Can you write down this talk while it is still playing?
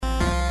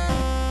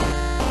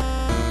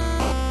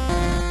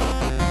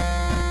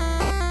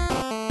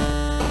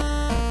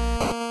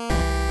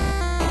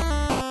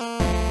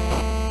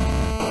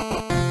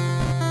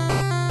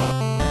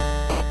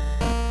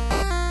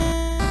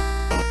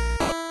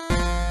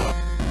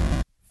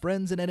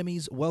Friends and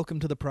enemies, welcome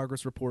to the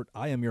Progress Report.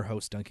 I am your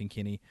host, Duncan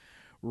Kinney.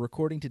 We're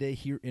recording today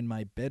here in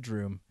my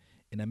bedroom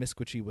in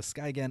Amisquitchee,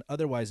 Wisconsin,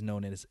 otherwise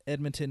known as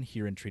Edmonton,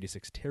 here in Treaty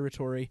 6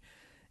 territory.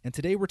 And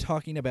today we're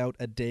talking about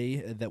a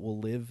day that will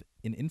live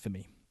in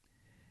infamy.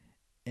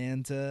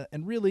 And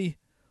really,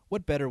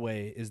 what better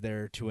way is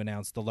there to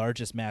announce the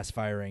largest mass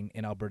firing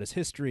in Alberta's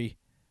history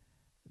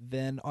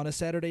than on a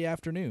Saturday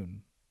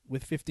afternoon,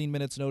 with 15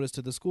 minutes notice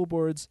to the school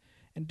boards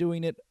and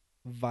doing it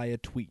via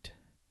tweet?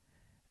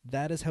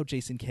 That is how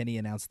Jason Kenney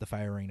announced the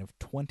firing of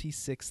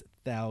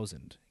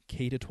 26,000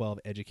 K-12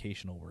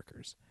 educational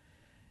workers.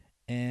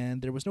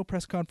 And there was no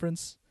press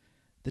conference.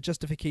 The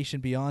justification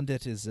beyond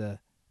it is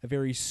a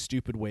very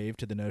stupid wave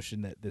to the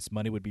notion that this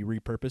money would be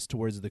repurposed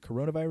towards the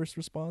coronavirus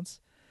response.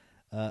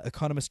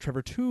 Economist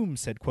Trevor Toome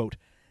said, quote,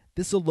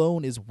 "This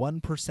alone is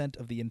 1%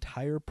 of the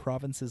entire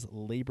province's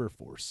labor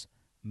force.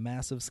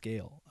 Massive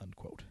scale,"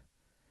 unquote.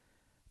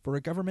 For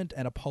a government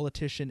and a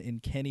politician in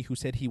Kenney who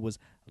said he was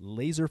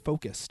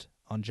laser-focused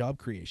on job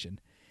creation,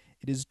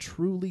 it is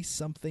truly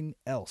something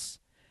else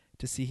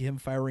to see him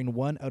firing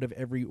one out of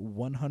every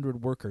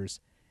 100 workers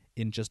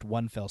in just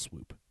one fell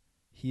swoop.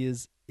 He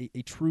is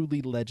a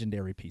truly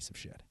legendary piece of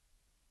shit.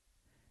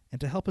 And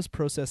to help us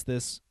process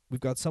this,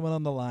 we've got someone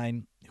on the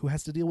line who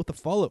has to deal with the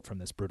fallout from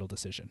this brutal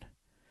decision.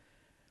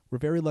 We're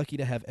very lucky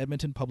to have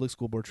Edmonton Public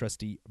School Board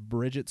trustee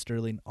Bridget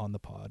Stirling on the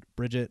pod.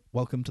 Bridget,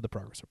 welcome to the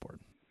Progress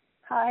Report.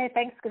 Hi,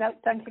 thanks,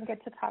 Duncan.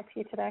 Good to talk to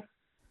you today.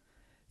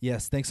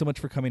 Yes, thanks so much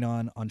for coming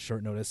on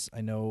short notice.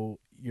 I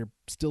know you're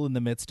still in the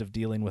midst of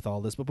dealing with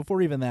all this, but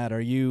before even that, are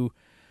you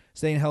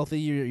staying healthy?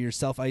 You're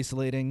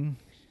self-isolating?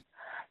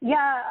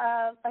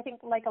 Yeah, I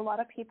think like a lot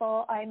of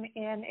people, I'm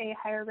in a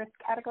higher risk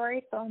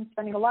category, so I'm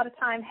spending a lot of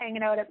time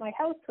hanging out at my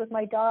house with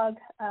my dog.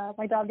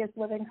 My dog is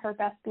living her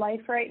best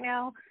life right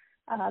now.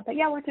 But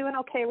yeah, we're doing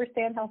okay. We're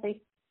staying healthy.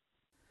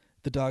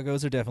 The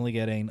doggos are definitely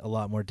getting a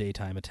lot more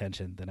daytime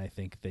attention than I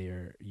think they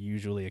are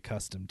usually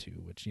accustomed to,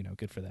 which, you know,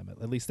 good for them.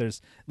 At least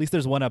there's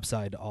one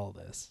upside to all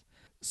this.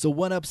 So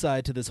one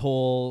upside to this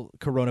whole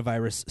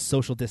coronavirus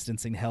social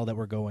distancing hell that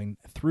we're going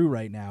through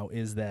right now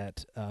is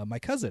that my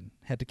cousin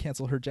had to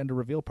cancel her gender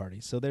reveal party.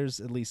 So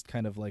there's at least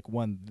kind of like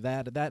one,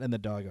 that and the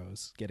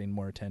doggos getting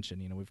more attention.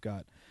 You know, we've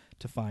got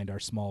to find our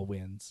small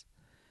wins.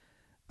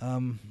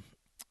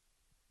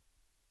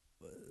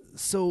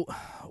 So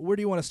where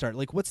do you want to start?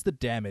 Like, what's the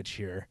damage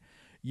here?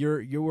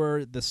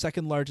 You're the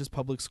second largest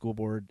public school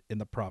board in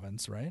the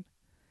province, right?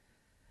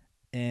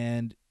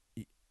 And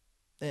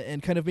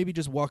kind of maybe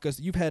just walk us.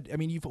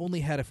 You've only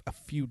had a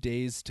few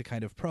days to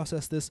kind of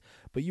process this,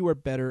 but you are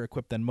better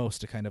equipped than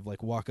most to kind of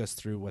like walk us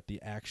through what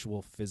the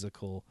actual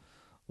physical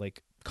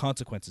like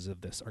consequences of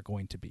this are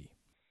going to be.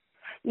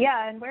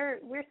 Yeah, and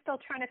we're still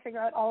trying to figure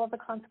out all of the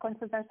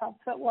consequences ourselves,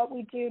 but what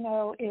we do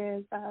know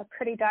is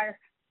pretty dire.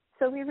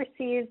 So we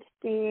received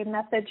the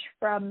message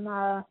from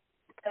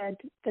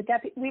the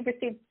deputy. We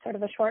received sort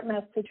of a short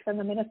message from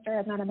the minister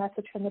and then a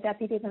message from the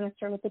deputy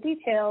minister with the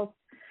details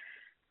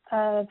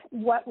of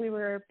what we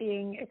were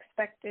being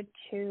expected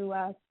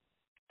to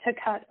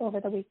cut over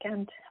the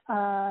weekend.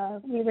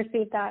 We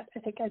received that, I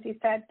think, as you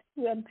said,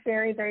 we had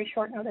very, very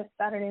short notice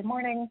Saturday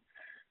morning,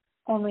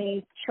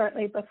 only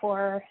shortly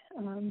before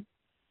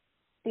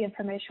the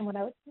information went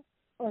out,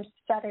 or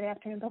Saturday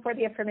afternoon before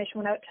the information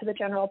went out to the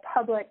general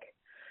public.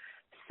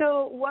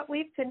 So what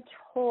we've been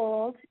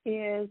told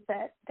is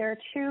that there are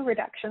two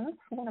reductions,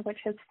 one of which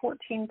is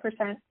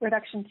 14%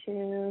 reduction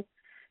to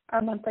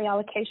our monthly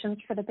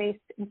allocations for the base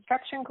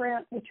instruction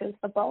grant, which is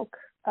the bulk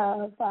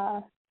of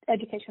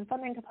education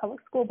funding to public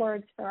school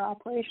boards for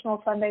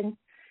operational funding,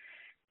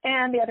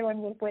 and the other one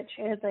which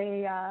is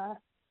a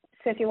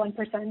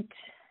 51%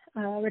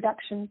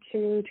 reduction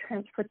to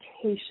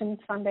transportation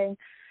funding.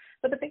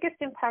 But the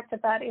biggest impact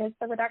of that is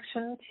the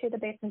reduction to the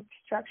base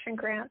instruction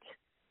grant.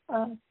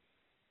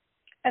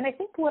 And I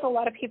think what a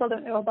lot of people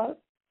don't know about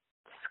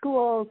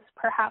schools,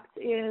 perhaps,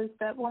 is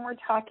that when we're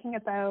talking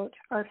about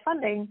our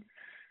funding,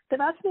 the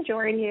vast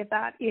majority of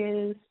that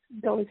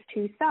goes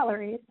to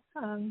salaries.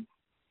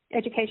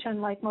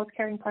 Education, like most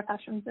caring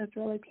professions, is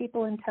really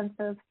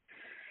people-intensive.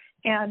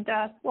 And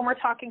when we're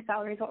talking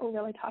salaries, what we're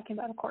really talking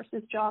about, of course,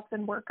 is jobs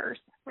and workers,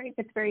 right?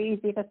 It's very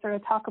easy to sort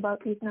of talk about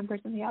these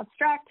numbers in the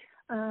abstract,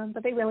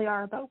 but they really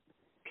are about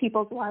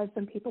people's lives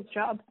and people's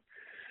jobs.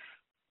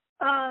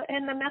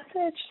 And the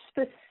message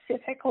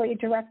specifically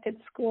directed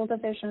school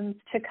divisions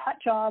to cut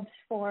jobs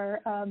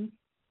for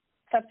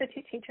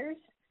substitute teachers,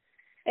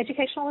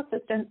 educational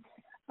assistants,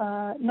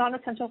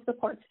 non-essential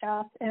support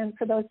staff, and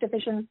for those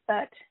divisions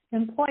that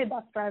employ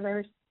bus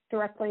drivers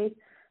directly,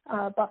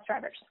 bus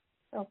drivers.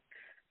 So,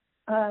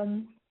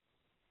 and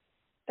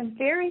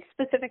very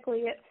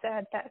specifically, it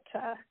said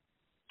that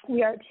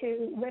we are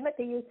to limit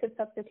the use of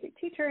substitute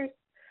teachers,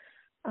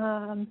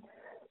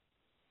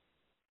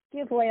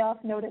 give layoff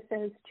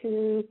notices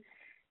to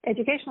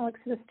educational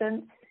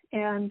assistants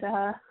and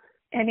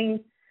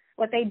any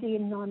what they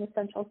deem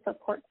non-essential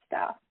support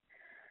staff.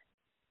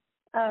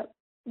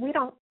 we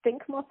don't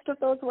think most of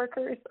those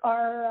workers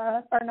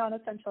are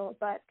non-essential,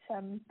 but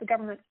the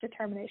government's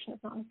determination of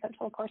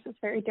non-essential, of course, is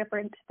very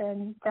different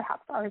than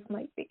perhaps ours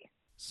might be.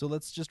 So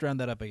let's just round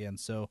that up again.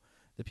 So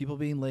the people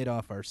being laid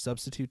off are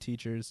substitute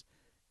teachers,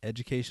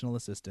 educational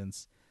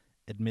assistants,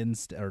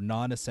 or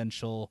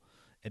non-essential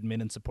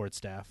admin and support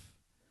staff,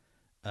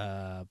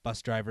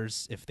 bus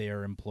drivers if they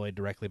are employed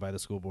directly by the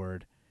school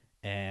board,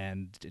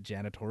 and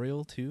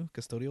janitorial too,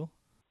 custodial?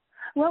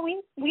 Well,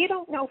 we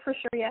don't know for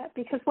sure yet,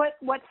 because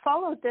what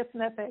followed this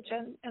message,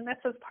 and this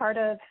is part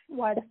of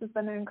why this has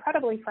been an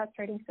incredibly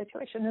frustrating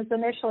situation, is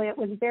initially it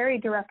was very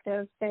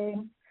directive,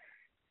 saying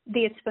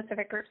these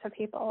specific groups of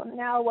people.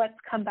 Now what's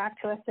come back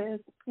to us is,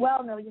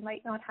 well, no, you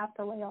might not have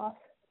to lay off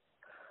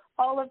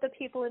all of the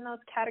people in those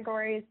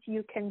categories.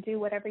 You can do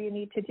whatever you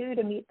need to do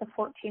to meet the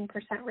 14%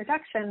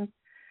 reduction,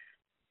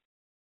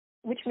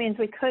 which means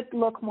we could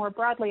look more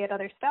broadly at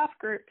other staff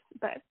groups,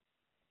 but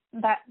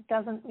that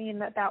doesn't mean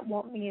that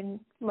won't mean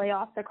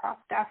layoffs across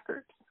staff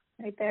groups,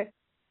 right? They're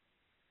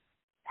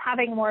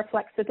having more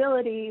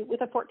flexibility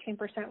with a 14%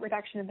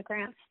 reduction in the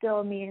grant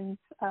still means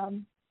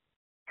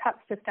cuts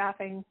to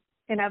staffing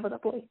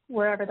inevitably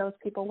wherever those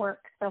people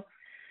work. So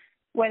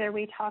whether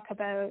we talk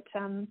about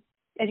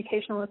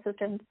educational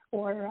assistants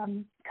or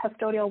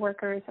custodial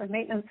workers or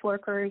maintenance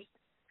workers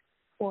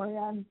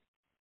or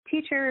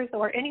teachers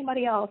or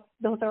anybody else,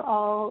 those are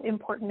all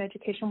important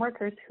education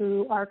workers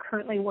who are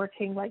currently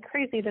working like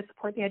crazy to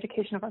support the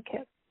education of our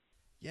kids.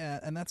 Yeah,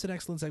 and that's an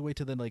excellent segue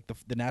to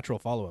the natural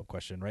follow-up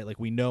question, right? Like,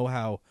 we know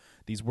how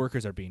these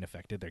workers are being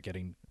affected. They're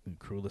getting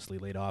cruelly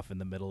laid off in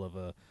the middle of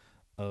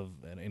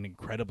an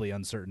incredibly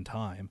uncertain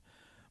time.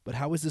 But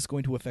how is this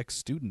going to affect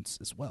students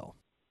as well?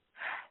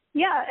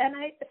 Yeah, and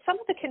some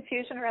of the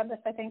confusion around this,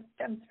 I think,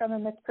 stems from a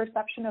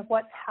misperception of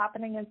what's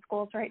happening in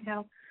schools right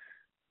now.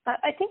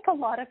 I think a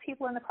lot of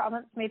people in the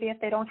province, maybe if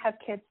they don't have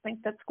kids,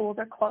 think that schools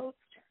are closed.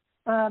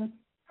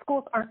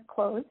 Schools aren't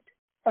closed.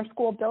 Our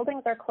school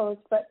buildings are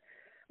closed, but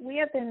we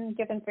have been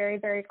given very,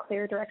 very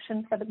clear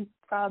direction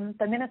from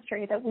the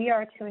ministry that we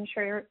are to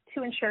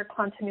ensure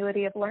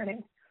continuity of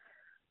learning.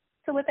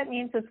 So what that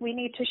means is we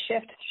need to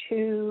shift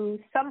to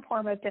some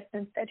form of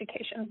distance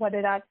education,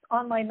 whether that's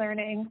online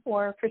learning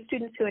or for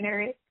students who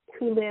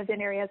live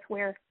in areas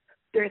where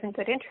there isn't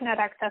good internet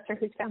access or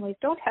whose families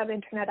don't have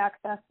internet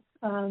access,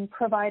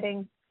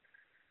 providing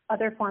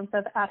other forms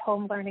of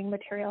at-home learning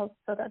materials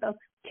so that those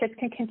kids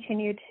can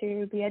continue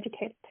to be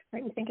educated.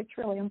 Right? We think it's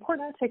really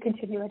important to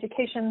continue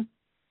education.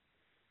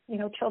 You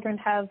know, children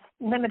have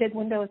limited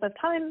windows of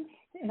time,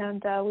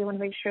 and we want to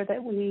make sure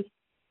that we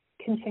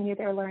continue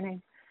their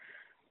learning.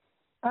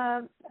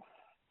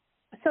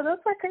 So those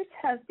workers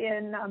have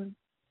been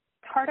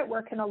hard at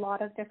work in a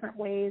lot of different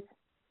ways,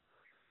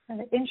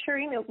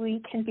 ensuring that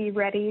we can be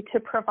ready to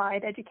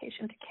provide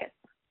education to kids,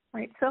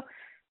 right? So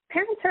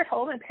parents are at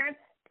home, and parents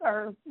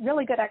are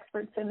really good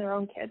experts in their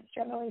own kids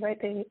generally, right?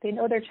 They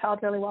know their child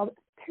really well.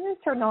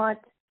 Parents are not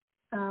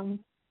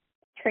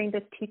trained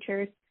as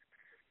teachers,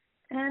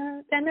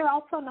 and they're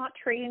also not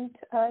trained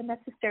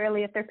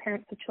necessarily if they're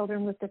parents of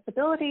children with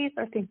disabilities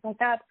or things like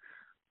that,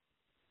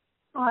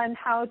 on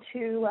how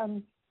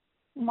to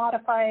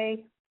modify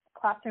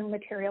classroom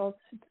materials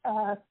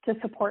to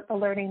support the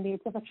learning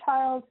needs of a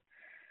child.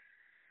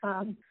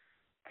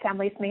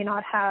 Families may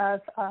not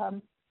have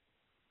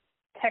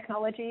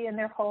technology in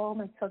their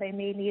home, and so they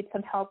may need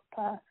some help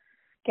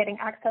getting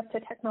access to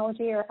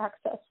technology or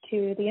access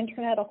to the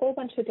internet, a whole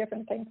bunch of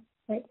different things,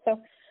 right?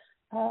 So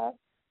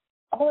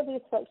all of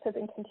these folks have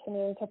been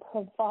continuing to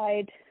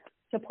provide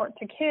support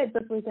to kids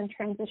as we've been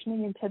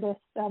transitioning into this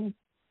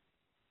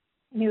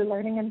new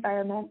learning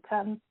environment.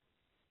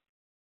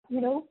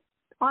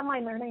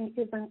 Online learning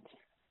isn't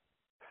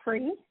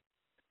free.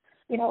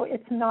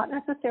 It's not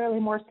necessarily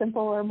more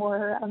simple or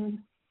more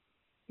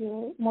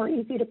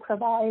easy to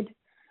provide,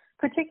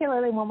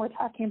 particularly when we're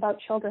talking about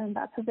children.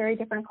 That's a very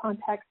different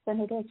context than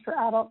it is for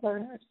adult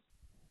learners.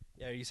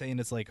 Yeah, are you saying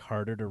it's like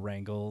harder to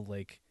wrangle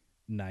like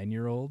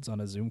 9-year-olds on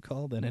a Zoom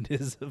call than it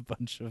is a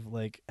bunch of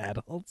like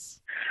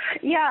adults?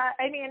 Yeah,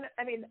 I mean,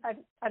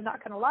 I'm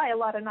not going to lie. A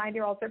lot of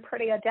 9-year-olds are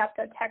pretty adept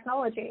at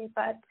technology,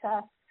 but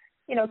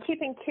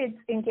keeping kids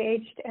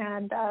engaged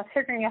and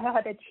figuring out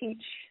how to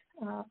teach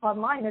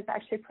online is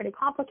actually pretty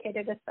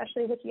complicated,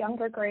 especially with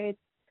younger grades.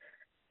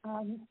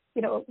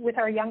 With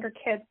our younger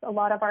kids, a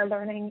lot of our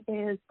learning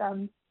is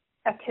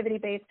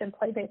activity-based and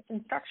play-based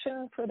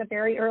instruction for the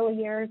very early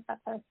years.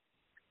 That's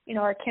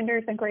our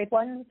kinders and grade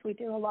ones. We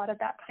do a lot of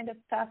that kind of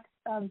stuff.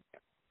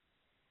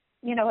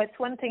 It's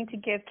one thing to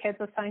give kids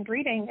assigned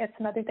reading. It's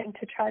another thing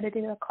to try to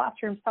do a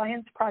classroom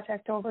science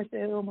project over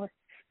Zoom or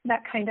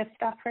that kind of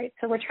stuff, right?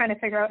 So we're trying to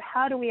figure out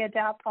how do we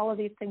adapt all of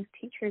these things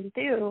teachers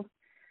do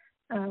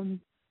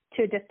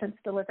to distance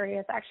delivery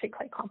is actually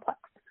quite complex.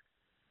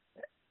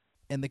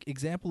 And the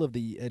example of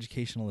the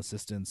educational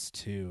assistants,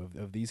 too,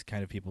 of these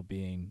kind of people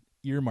being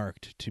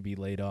earmarked to be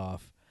laid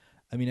off,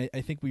 I mean,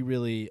 I think we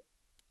really,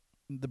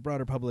 the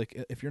broader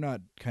public, if you're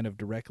not kind of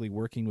directly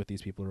working with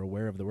these people or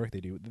aware of the work they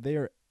do, they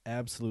are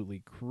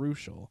absolutely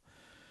crucial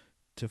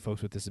to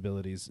folks with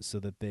disabilities so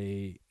that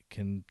they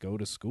can go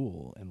to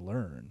school and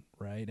learn,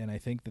 right? And I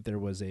think that there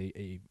was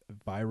a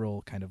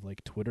viral kind of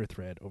like Twitter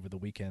thread over the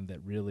weekend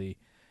that really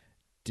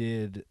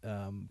did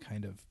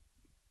kind of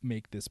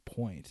make this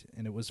point,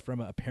 and it was from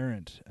a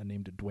parent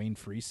named Dwayne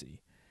Freesey,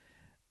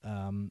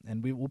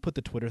 and we'll put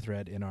the Twitter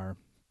thread in our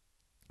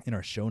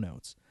show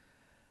notes.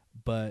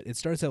 But it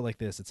starts out like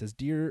this. It says,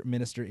 "Dear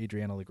Minister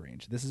Adriana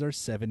LaGrange, this is our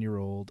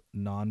 7-year-old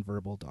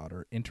nonverbal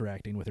daughter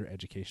interacting with her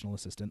educational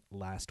assistant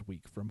last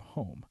week from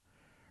home.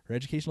 Her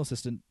educational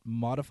assistant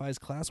modifies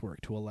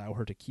classwork to allow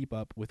her to keep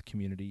up with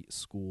community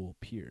school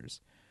peers.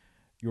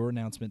 Your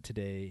announcement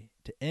today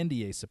to end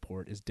EA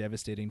support is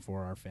devastating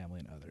for our family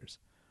and others.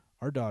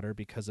 Our daughter,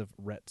 because of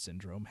Rett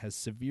syndrome, has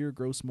severe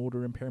gross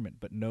motor impairment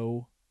but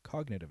no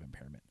cognitive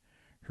impairment.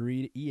 Her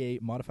EA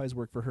modifies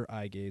work for her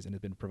eye gaze and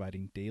has been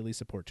providing daily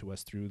support to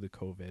us through the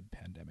COVID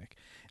pandemic."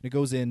 And it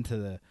goes into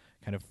the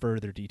kind of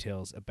further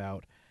details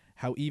about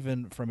how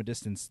even from a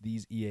distance,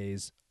 these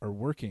EAs are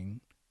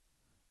working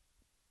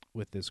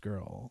with this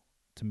girl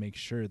to make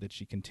sure that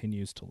she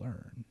continues to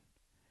learn.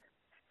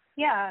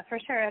 Yeah, for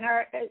sure.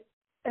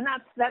 And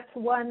that's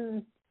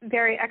one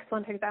very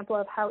excellent example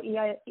of how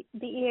the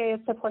EA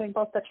is supporting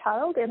both the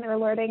child in their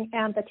learning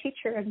and the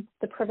teacher in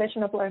the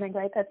provision of learning,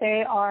 right? That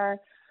they are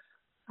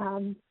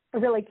a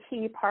really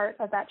key part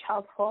of that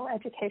child's whole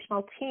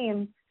educational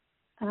team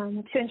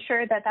to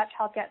ensure that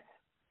child gets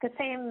the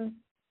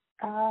same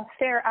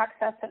fair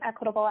access and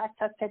equitable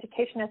access to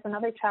education as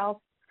another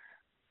child.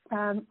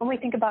 When we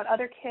think about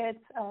other kids,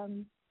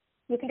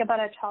 you think about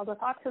a child with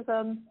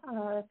autism.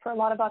 For a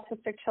lot of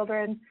autistic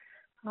children,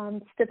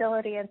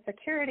 stability and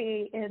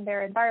security in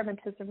their environment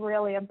is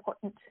really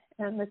important.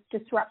 And this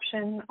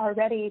disruption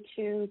already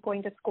to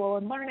going to school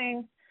and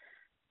learning,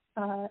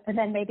 and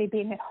then maybe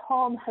being at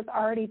home has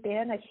already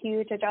been a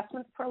huge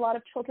adjustment for a lot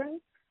of children.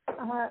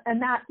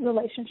 And that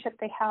relationship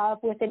they have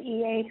with an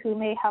EA who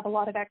may have a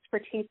lot of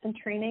expertise and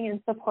training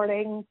in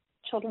supporting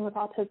children with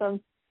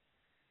autism,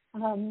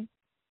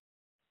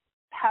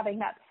 having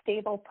that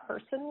stable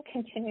person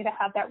continue to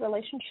have that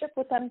relationship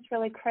with them is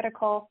really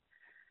critical.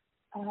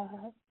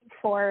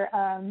 For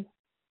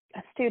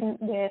a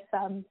student with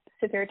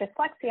severe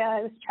dyslexia,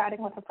 I was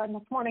chatting with a friend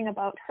this morning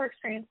about her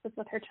experiences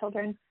with her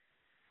children.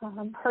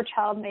 Her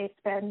child may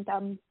spend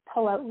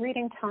pull-out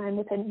reading time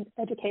with an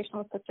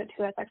educational assistant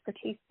who has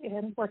expertise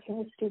in working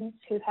with students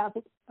who have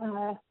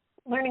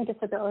learning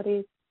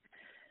disabilities,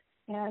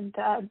 and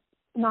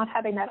not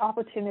having that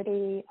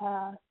opportunity,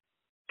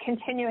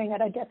 continuing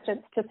at a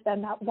distance to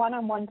spend that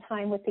one-on-one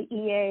time with the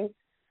EA,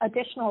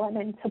 additional and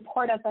in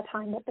support of the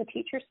time that the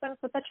teacher spends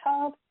with the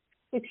child,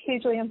 is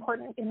hugely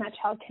important in that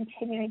child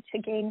continuing to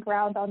gain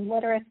ground on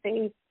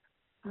literacy.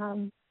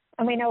 And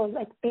we know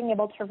like being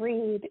able to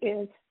read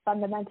is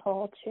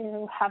fundamental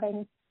to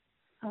having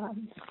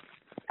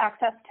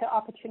access to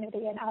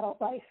opportunity in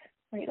adult life,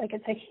 right? Like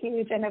it's a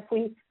huge, and if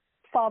we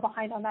fall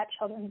behind on that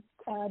children's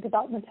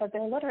development of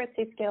their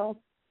literacy skills,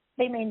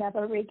 they may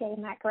never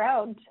regain that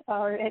ground,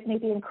 or it may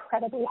be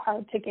incredibly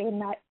hard to gain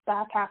that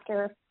back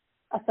after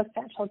a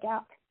substantial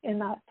gap in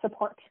that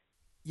support.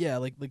 Yeah,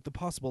 like the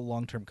possible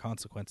long-term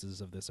consequences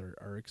of this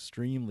are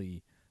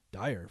extremely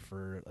dire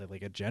for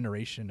like a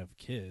generation of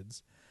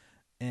kids.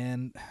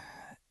 And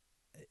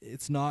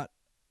it's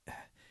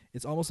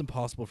almost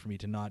impossible for me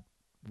to not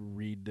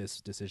read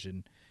this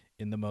decision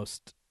in the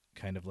most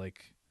kind of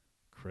like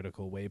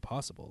critical way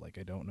possible. Like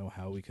I don't know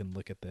how we can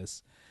look at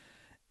this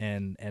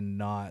and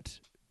not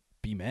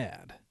be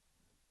mad,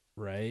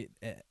 right?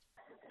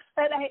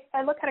 But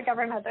I look at a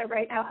government that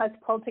right now has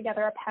pulled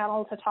together a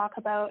panel to talk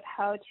about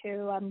how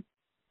to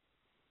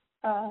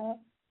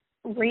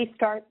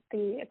restart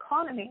the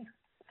economy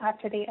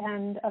after the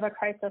end of a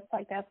crisis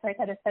like this. Right?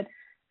 That has said,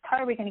 how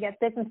are we going to get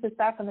businesses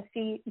back on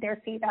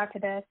their feet after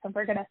this? And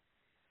we're going to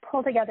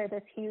pull together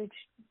this huge,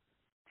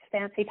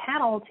 fancy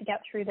panel to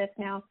get through this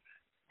now.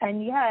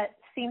 And yet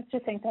seems to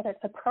think that it's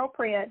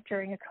appropriate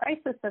during a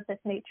crisis of this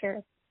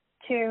nature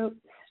to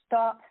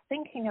stop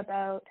thinking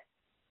about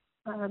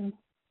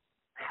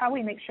how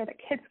we make sure that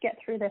kids get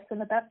through this in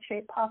the best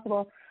shape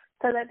possible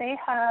so that they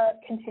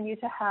continue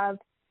to have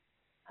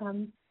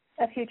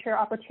a future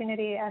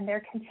opportunity and they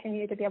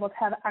continue to be able to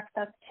have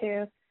access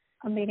to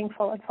a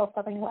meaningful and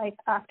fulfilling life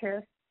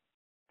after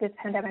this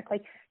pandemic.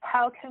 Like,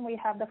 how can we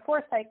have the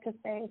foresight to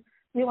say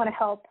we want to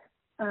help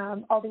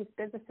all these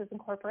businesses and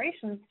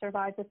corporations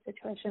survive this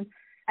situation,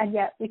 and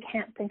yet we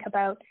can't think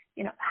about,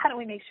 how do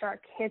we make sure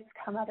our kids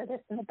come out of this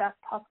in the best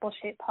possible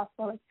shape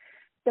possible? Like,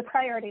 the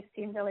priorities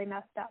seem really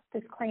messed up.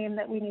 This claim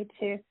that we need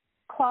to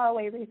claw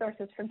away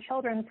resources from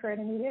children for an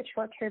immediate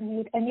short-term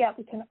need, and yet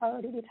we can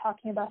already be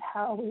talking about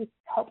how we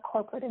help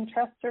corporate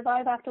interests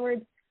survive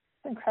afterwards.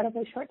 It's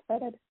incredibly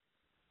short-sighted.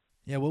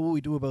 Yeah, what will we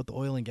do about the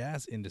oil and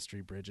gas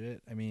industry,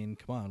 Bridget? I mean,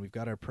 come on, we've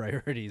got our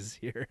priorities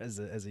here as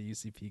a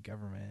UCP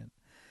government.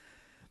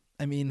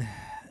 I mean,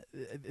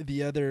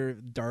 the other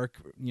dark,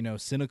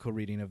 cynical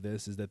reading of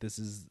this is that this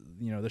is,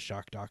 the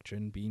shock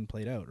doctrine being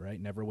played out, right?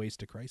 Never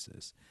waste a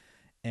crisis.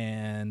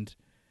 And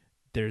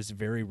there's a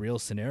very real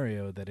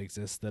scenario that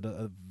exists that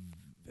a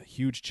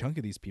huge chunk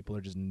of these people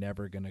are just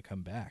never going to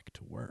come back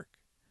to work.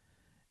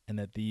 and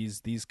that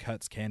these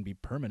cuts can be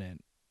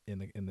permanent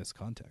in this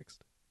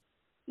context.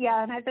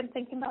 Yeah, and I've been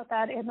thinking about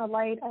that in the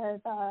light of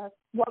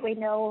what we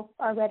know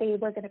already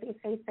we're going to be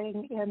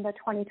facing in the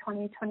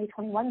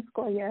 2020-2021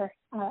 school year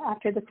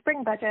after the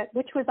spring budget,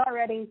 which was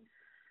already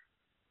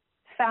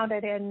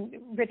founded in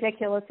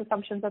ridiculous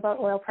assumptions about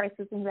oil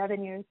prices and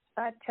revenues.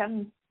 But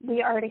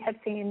we already have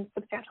seen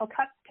substantial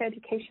cuts to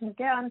education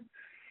again,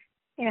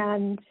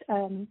 and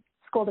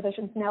school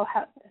divisions now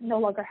no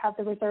longer have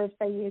the reserves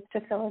they used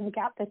to fill in the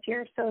gap this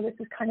year. So this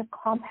is kind of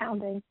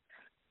compounding.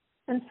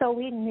 And so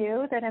we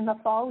knew that in the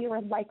fall we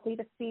were likely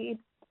to see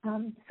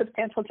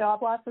substantial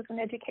job losses in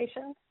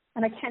education.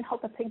 And I can't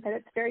help but think that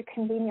it's very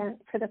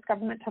convenient for this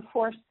government to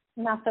force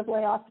massive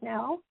layoffs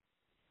now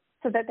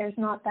so that there's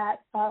not that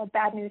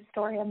bad news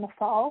story in the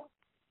fall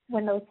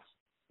when those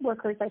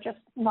workers are just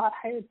not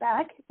hired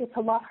back. It's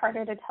a lot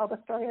harder to tell the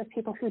story of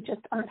people who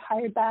just aren't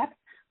hired back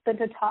than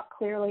to talk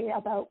clearly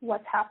about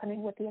what's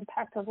happening with the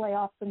impact of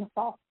layoffs in the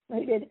fall.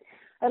 Right? It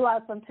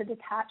allows them to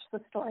detach the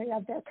story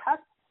of their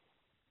cuts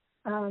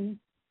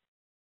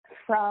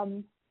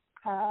from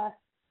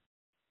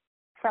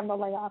the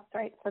layoffs,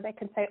 right? So they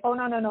can say, oh,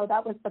 no,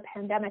 that was the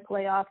pandemic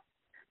layoff.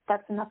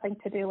 That's nothing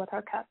to do with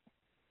our cuts.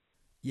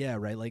 Yeah,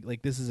 right.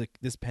 Like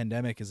this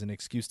pandemic is an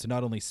excuse to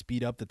not only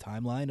speed up the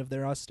timeline of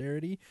their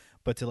austerity,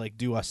 but to like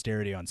do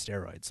austerity on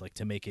steroids, like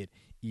to make it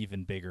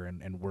even bigger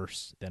and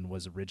worse than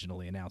was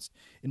originally announced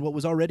in what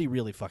was already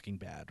really fucking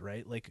bad,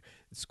 right? Like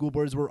school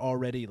boards were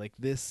already like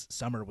this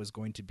summer was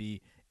going to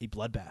be a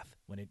bloodbath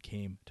when it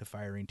came to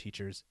firing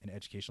teachers and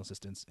educational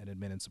assistants and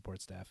admin and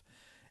support staff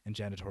and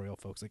janitorial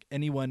folks. Like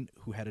anyone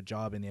who had a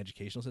job in the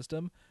educational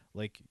system,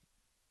 like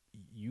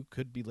you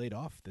could be laid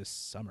off this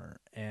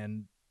summer.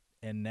 And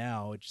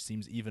now it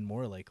seems even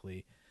more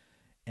likely.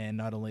 And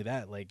not only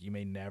that, like you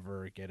may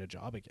never get a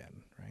job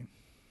again, right?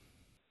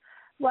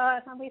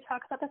 Well, when we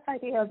talk about this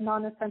idea of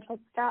non-essential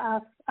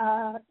staff,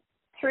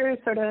 through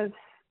sort of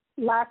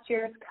last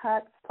year's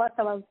cuts, plus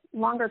a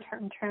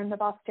longer-term trend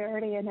of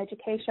austerity in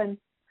education,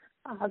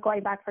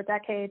 going back for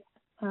decades,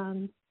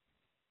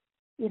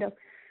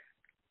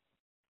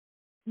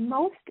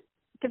 most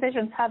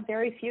divisions have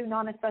very few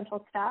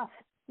non-essential staff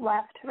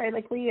left, right?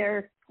 Like we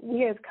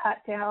have cut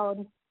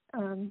down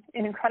in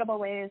incredible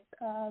ways.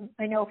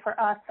 I know for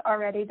us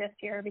already this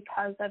year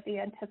because of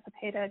the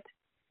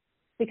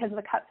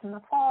cuts in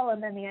the fall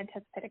and then the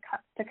anticipated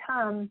cuts to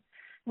come,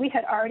 we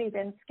had already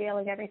been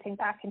scaling everything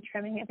back and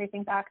trimming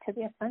everything back to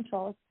the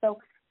essentials. So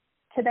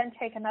to then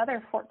take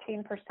another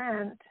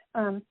 14%,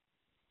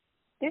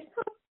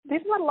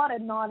 there's not a lot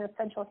of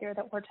non-essential here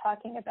that we're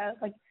talking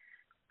about. Like,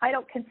 I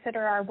don't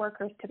consider our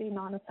workers to be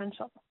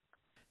non-essential.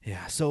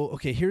 Yeah, so,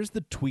 okay, here's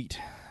the tweet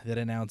that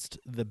announced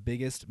the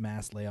biggest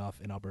mass layoff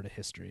in Alberta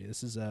history.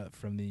 This is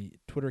from the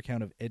Twitter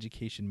account of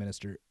Education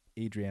Minister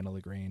Adriana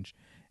LaGrange,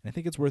 and I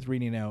think it's worth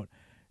reading out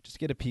just to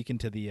get a peek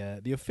into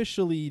the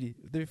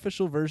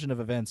official version of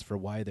events for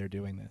why they're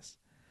doing this.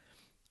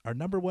 Our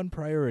number one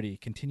priority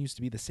continues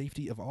to be the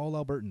safety of all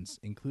Albertans,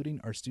 including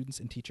our students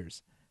and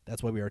teachers.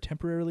 That's why we are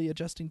temporarily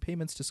adjusting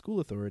payments to school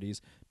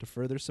authorities to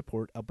further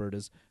support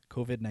Alberta's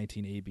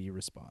COVID-19 AB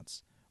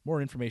response.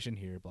 More information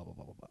here, blah, blah,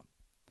 blah, blah, blah.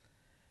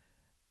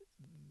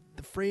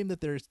 The frame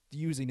that they're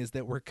using is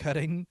that we're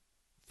cutting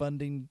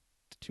funding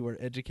to our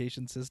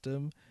education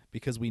system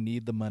because we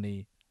need the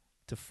money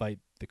to fight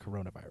the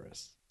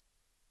coronavirus.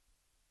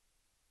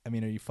 I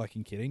mean, are you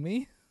fucking kidding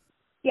me?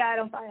 Yeah, I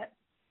don't buy it.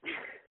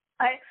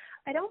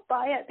 I don't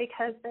buy it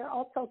because they're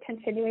also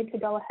continuing to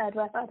go ahead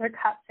with other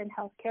cuts in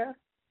healthcare.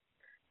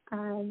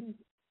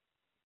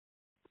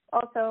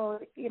 Also,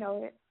 you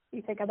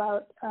think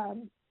about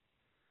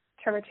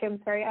Trevor Chim's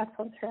very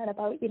excellent thread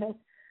about,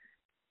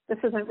 this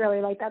isn't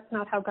really like, that's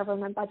not how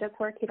government budgets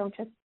work. You don't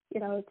just,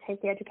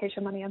 take the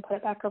education money and put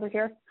it back over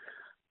here.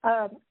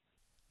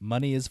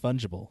 Money is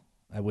fungible,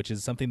 which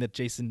is something that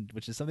Jason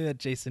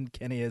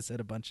Kenney has said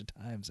a bunch of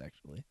times,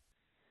 actually.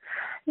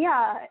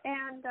 Yeah,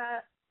 and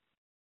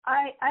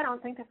I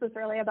don't think this is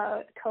really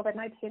about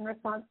COVID-19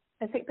 response.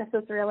 I think this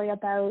is really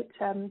about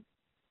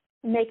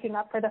making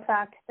up for the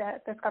fact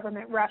that this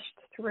government rushed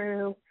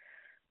through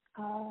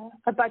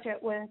a budget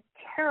with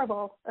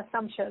terrible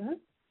assumptions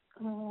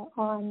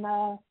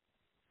on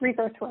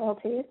resource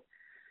royalties.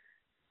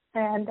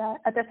 And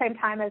at the same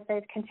time as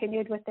they've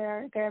continued with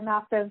their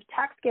massive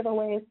tax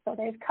giveaways, so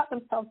they've cut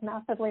themselves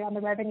massively on the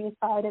revenue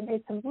side and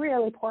made some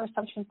really poor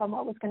assumptions on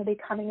what was going to be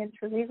coming in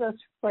through resource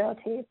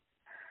royalties.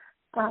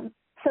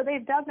 So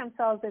they've dug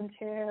themselves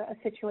into a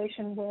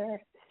situation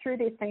where through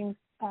these things,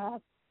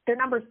 their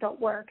numbers don't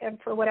work, and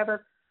for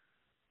whatever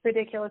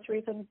ridiculous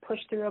reason, push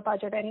through a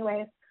budget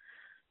anyway.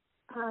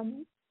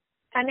 And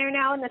they're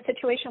now in the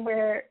situation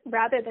where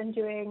rather than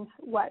doing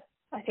what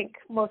I think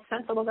most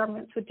sensible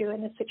governments would do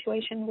in this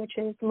situation, which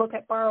is look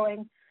at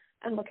borrowing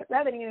and look at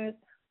revenues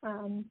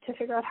to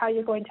figure out how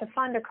you're going to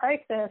fund a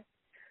crisis,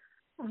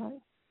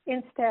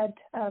 instead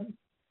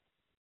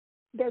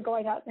they're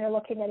going out and they're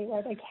looking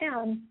anywhere they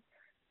can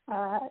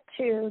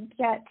to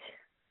get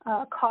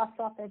costs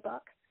off their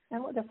books.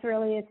 And what this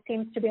really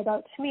seems to be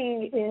about to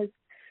me is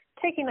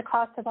taking the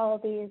cost of all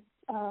of these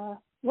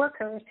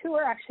workers who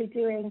are actually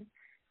doing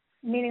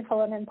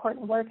meaningful and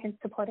important work in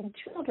supporting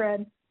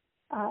children,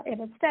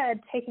 and instead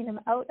taking them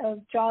out of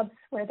jobs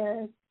where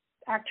they're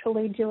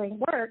actually doing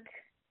work.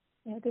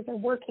 These are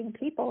working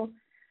people,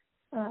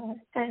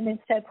 and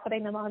instead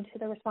putting them onto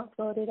the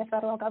responsibility of the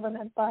federal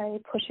government by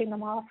pushing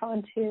them off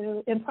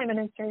onto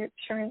employment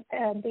insurance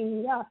and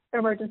the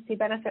emergency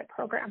benefit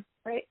program,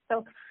 right?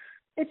 So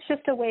it's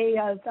just a way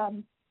of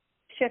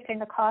shifting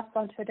the costs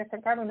onto a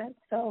different government,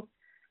 so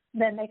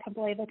then they can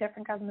blame a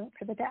different government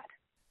for the debt.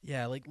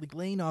 Yeah, like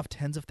laying off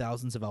tens of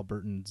thousands of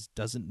Albertans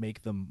doesn't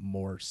make them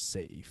more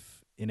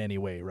safe in any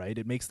way, right?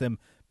 It makes them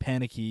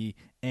panicky,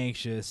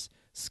 anxious,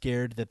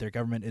 scared that their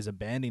government is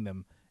abandoning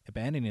them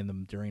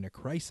during a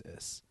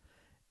crisis.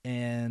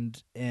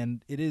 And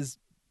it is,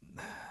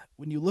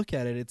 when you look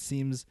at it, it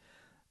seems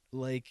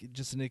like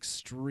just an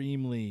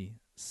extremely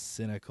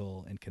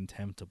cynical and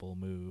contemptible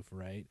move,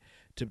 right?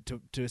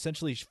 To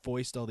essentially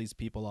foist all these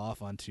people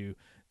off onto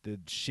the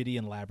shitty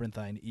and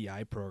labyrinthine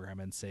EI program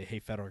and say, hey,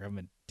 federal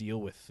government, deal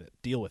with it.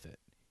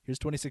 Here's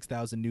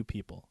 26,000 new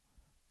people.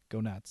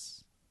 Go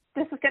nuts.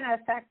 This is going to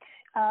affect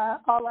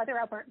all other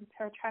Albertans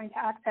who are trying to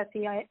access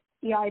EI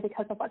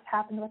because of what's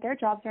happened with their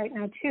jobs right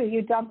now, too.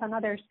 You dump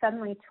another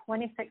suddenly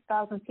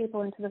 26,000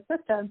 people into the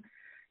system,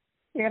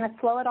 you're going to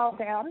slow it all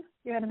down.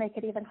 You're going to make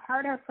it even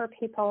harder for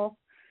people,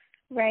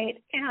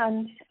 right?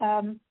 And,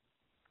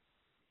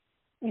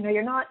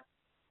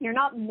 you're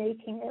not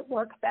making it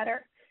work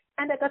better.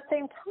 And at the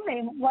same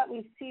time, what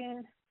we've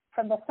seen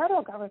from the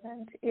federal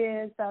government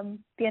is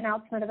the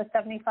announcement of a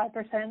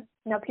 75%,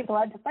 people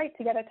had to fight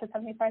to get it to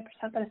 75%,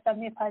 but a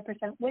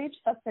 75% wage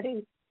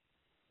subsidy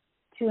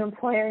to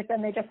employers.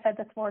 And they just said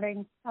this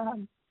morning,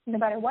 no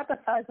matter what the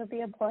size of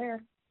the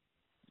employer,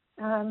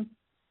 so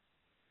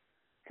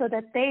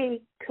that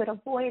they could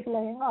avoid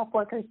laying off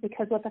workers,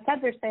 because what the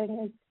feds are saying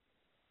is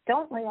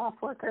don't lay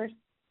off workers,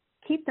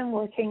 keep them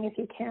working if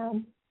you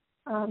can.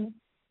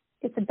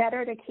 It's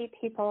better to keep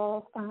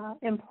people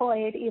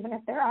employed, even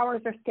if their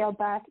hours are scaled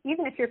back,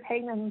 even if you're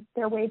paying them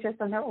their wages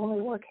and they're only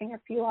working a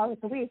few hours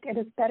a week. It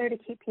is better to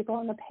keep people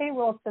in the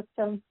payroll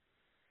system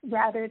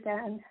rather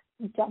than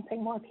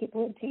dumping more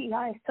people into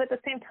EI. So at the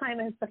same time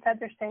as the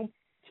feds are saying,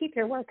 keep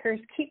your workers,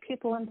 keep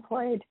people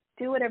employed,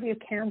 do whatever you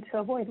can to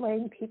avoid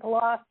laying people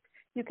off.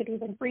 You could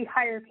even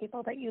rehire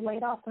people that you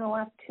laid off in the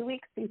last 2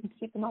 weeks so you can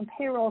keep them on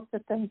payroll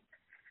systems.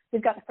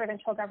 We've got the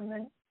provincial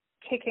government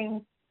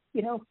kicking,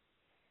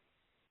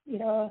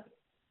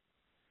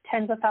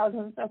 tens of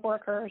thousands of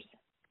workers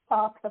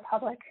off the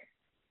public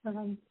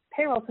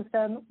payroll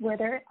system where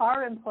they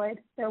are employed,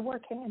 they're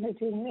working, and they're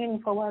doing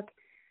meaningful work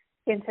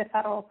into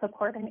federal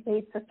support and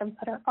aid systems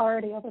that are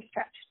already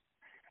overstretched.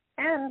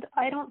 And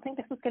I don't think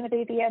this is going to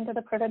be the end of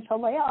the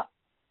provincial layoff.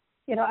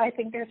 I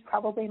think there's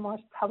probably more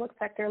public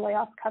sector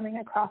layoffs coming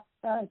across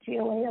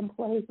GOA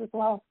employees as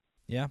well.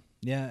 Yeah,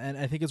 and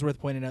I think it's worth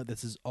pointing out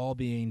this is all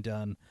being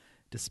done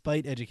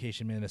despite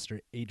Education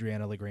Minister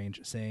Adriana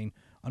LaGrange saying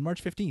on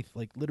March 15th,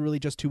 like literally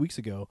just 2 weeks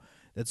ago,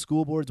 that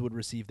school boards would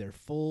receive their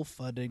full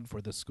funding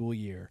for the school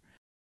year.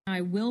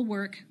 I will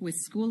work with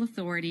school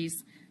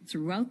authorities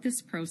throughout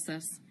this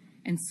process,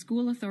 and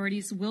school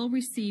authorities will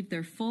receive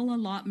their full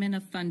allotment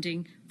of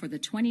funding for the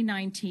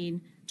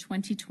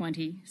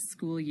 2019-2020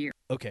 school year.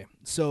 Okay,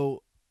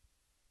 so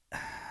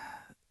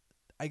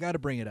I got to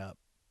bring it up.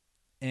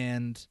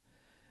 And,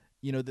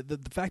 the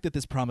fact that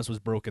this promise was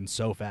broken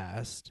so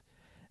fast,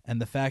 and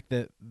the fact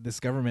that this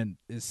government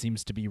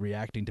seems to be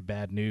reacting to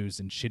bad news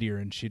in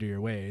shittier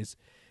ways,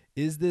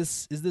 is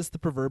this the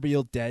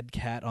proverbial dead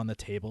cat on the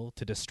table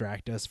to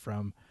distract us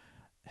from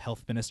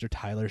Health Minister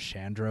Tyler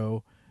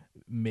Shandro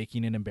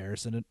making an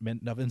embarrassment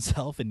of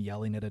himself and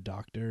yelling at a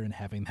doctor and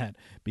having that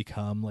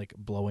become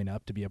blowing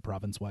up to be a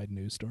province-wide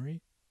news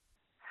story?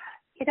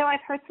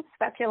 I've heard some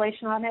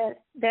speculation on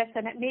this,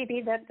 and it may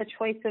be that the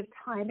choice of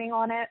timing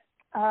on it,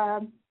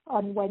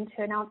 on when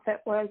to announce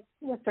it, was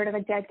sort of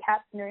a dead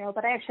cat scenario,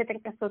 but I actually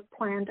think this was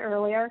planned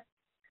earlier.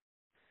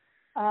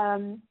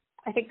 I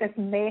think this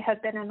may have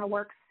been in the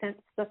works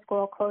since the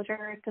school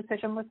closure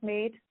decision was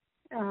made,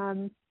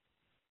 to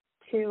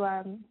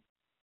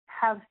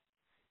have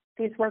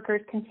these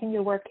workers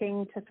continue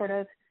working to sort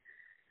of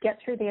get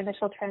through the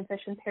initial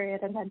transition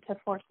period and then to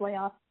force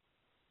layoffs.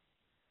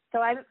 So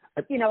I've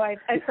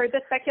heard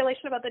the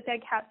speculation about the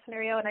dead cat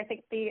scenario, and I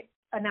think the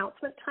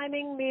announcement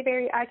timing may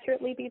very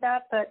accurately be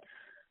that, but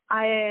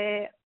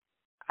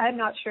I'm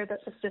not sure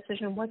that this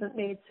decision wasn't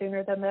made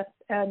sooner than this,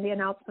 and the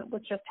announcement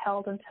was just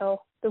held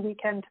until the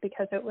weekend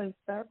because it was,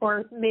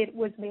 was made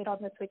on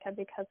this weekend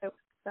because it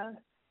was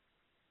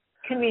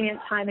convenient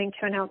timing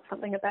to announce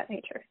something of that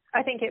nature.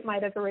 I think it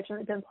might have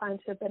originally been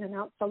planned to have been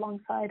announced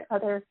alongside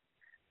other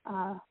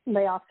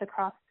layoffs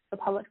across the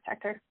public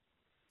sector.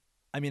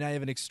 I mean, I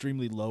have an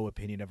extremely low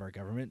opinion of our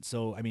government,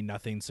 so,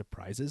 nothing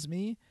surprises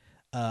me.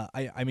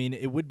 I mean,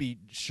 it would be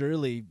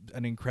surely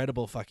an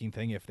incredible fucking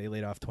thing if they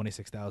laid off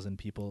 26,000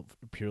 people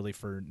purely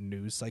for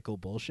news cycle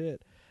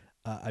bullshit.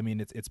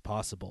 It's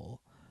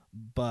possible.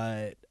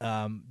 But,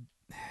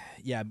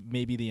 yeah,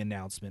 maybe the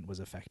announcement was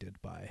affected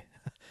by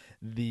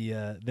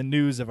the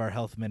news of our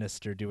health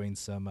minister doing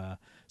some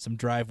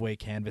driveway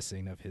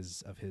canvassing of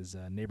his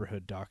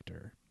neighborhood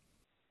doctor.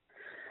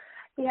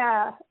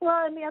 Yeah,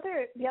 well, and the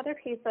other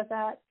piece of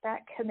that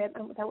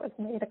commitment that was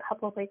made a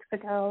couple of weeks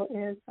ago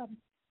is,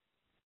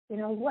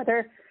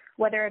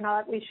 whether or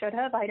not we should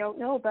have, I don't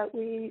know, but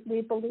we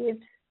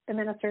believed the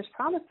minister's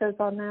promises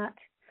on that,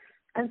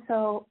 and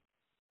so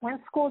when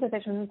school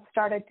divisions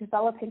started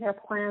developing their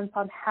plans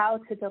on how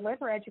to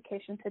deliver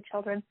education to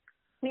children,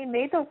 we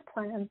made those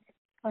plans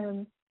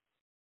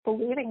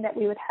believing that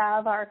we would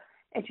have our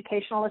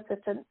educational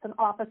assistants and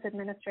office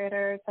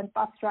administrators and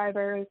bus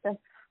drivers and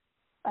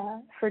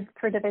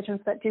for divisions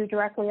that do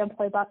directly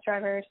employ bus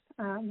drivers.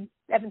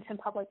 Edmonton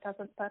Public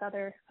doesn't, but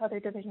other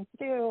divisions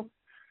do.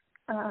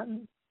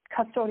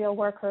 Custodial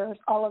workers,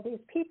 all of these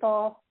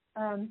people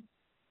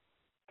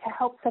to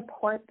help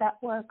support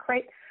that work,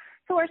 right?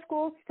 So our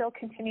schools still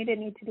continue to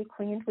need to be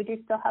cleaned. We do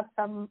still have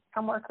some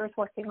workers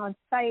working on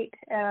site,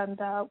 and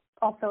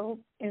also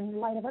in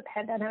light of a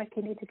pandemic,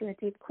 you need to do a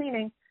deep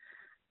cleaning.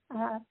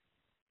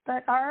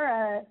 But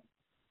our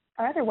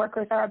other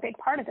workers are a big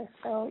part of this.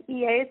 So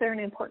EAs are an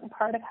important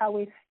part of how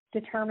we've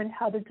determined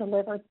how to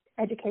deliver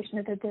education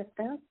at a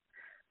distance.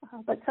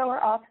 But so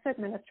are office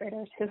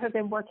administrators who have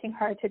been working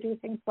hard to do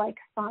things like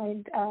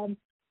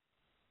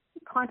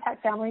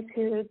contact families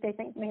who they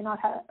think may not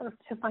have, or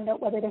to find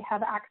out whether they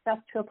have access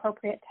to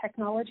appropriate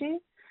technology.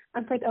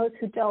 And for those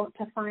who don't,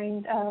 to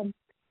find,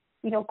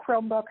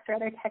 Chromebooks or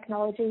other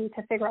technology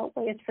to figure out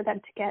ways for them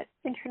to get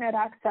internet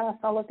access,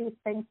 all of these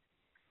things.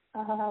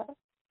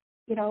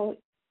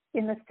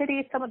 In the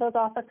city, some of those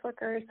office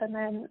workers, and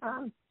then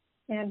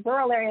in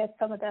rural areas,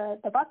 some of the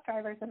bus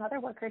drivers and other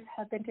workers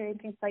have been doing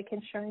things like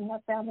ensuring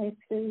that families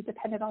who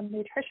depended on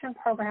nutrition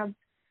programs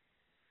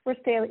were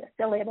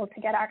still able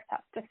to get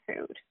access to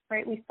food,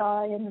 right? We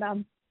saw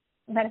in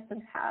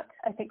Medicine Hat,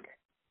 I think,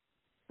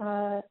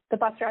 the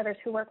bus drivers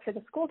who work for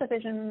the school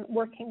division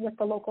working with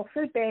the local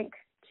food bank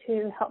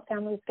to help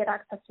families get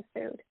access to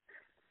food.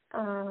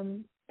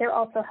 They're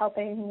also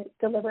helping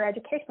deliver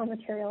educational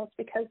materials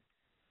because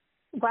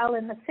while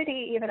in the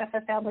city, even if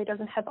a family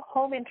doesn't have a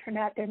home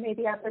internet, there may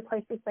be other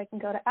places they can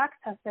go to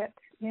access it.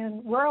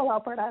 In rural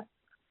Alberta,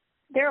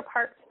 there are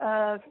parts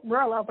of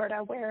rural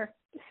Alberta where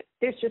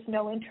there's just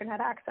no internet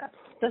access.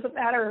 Doesn't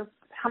matter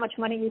how much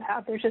money you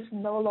have, there's just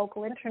no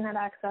local internet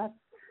access,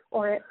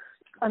 or it's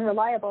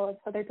unreliable, and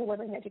so they're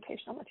delivering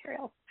educational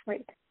materials,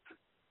 right?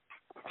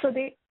 So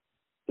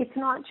it's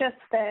not just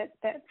that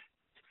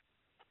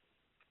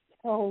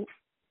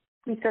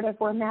we sort of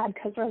were mad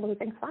because we're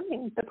losing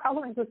funding. The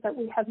problem is that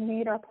we have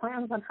made our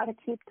plans on how to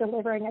keep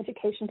delivering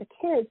education to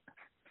kids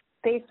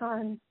based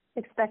on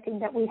expecting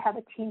that we have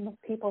a team of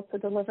people to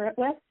deliver it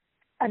with,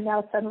 and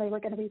now suddenly we're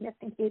going to be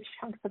missing huge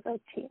chunks of those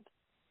teams.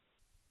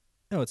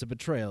 No, it's a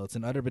betrayal. It's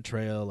an utter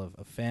betrayal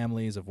of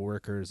families, of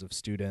workers, of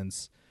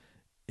students.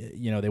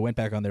 They went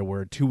back on their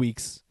word 2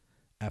 weeks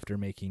after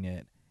making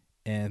it,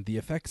 and the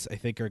effects, I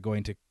think, are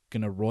going to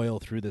roil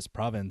through this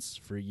province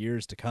for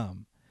years to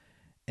come.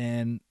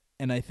 And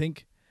I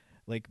think,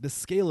 like, the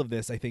scale of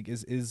this, I think,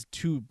 it is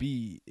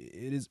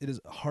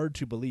hard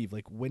to believe.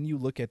 Like, when you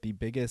look at the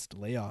biggest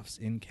layoffs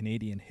in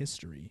Canadian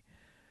history,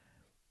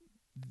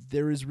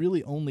 there is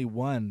really only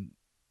one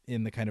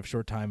in the kind of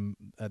short time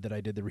that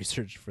I did the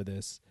research for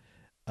this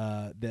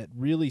that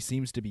really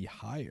seems to be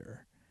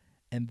higher,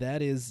 and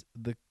that is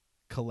the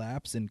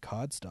collapse in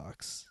cod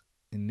stocks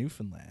in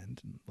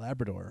Newfoundland and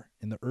Labrador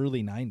in the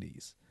early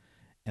 90s,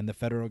 and the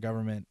federal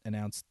government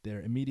announced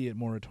their immediate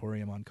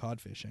moratorium on cod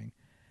fishing.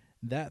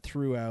 That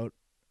threw out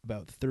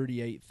about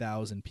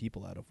 38,000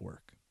 people out of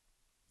work.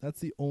 That's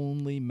the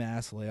only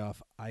mass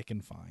layoff I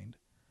can find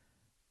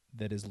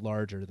that is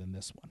larger than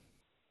this one.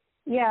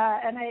 Yeah,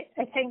 and I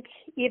think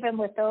even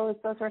with those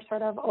were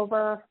sort of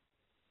over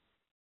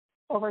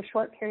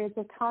short periods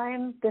of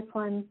time. This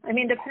one, I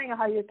mean, depending on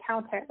how you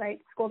count it, right,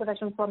 school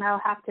divisions will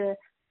now have to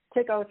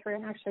go through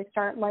and actually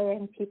start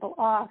laying people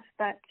off.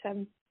 But,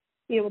 when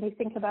you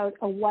think about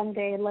a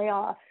one-day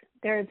layoff,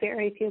 there are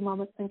very few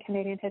moments in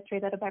Canadian history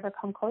that have ever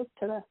come close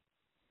to this.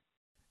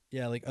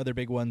 Yeah, like other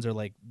big ones are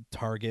like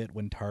Target,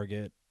 when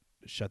Target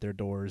shut their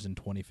doors in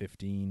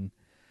 2015.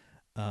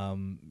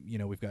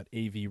 We've got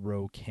AV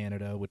Row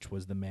Canada, which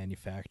was the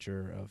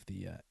manufacturer of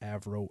the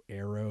Avro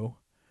Aero.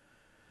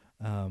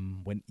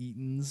 When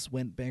Eaton's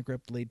went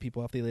bankrupt, laid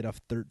people off. They laid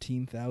off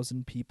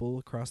 13,000 people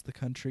across the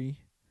country.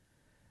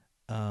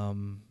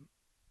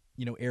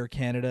 Air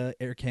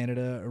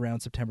Canada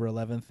around September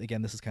 11th.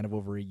 Again, this is kind of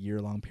over a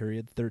year-long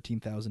period.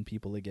 13,000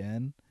 people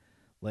again.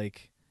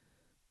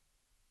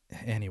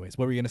 Anyways,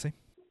 what were you going to say?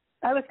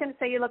 I was going to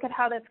say, you look at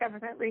how this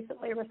government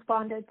recently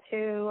responded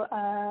to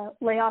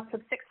layoffs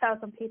of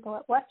 6,000 people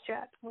at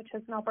WestJet, which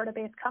is an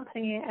Alberta-based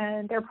company,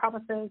 and their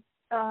promises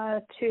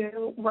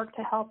to work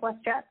to help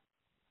WestJet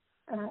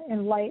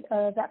in light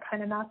of that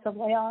kind of massive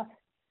layoff.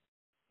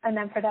 And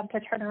then for them to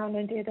turn around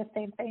and do the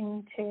same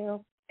thing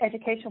to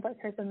education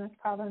workers in this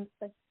province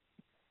that,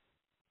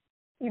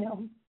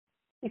 you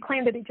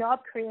claim to be job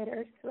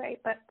creators, right?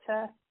 But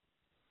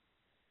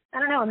I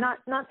don't know,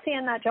 not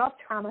seeing that job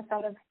promise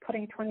out of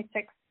putting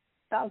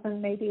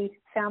 26,000 maybe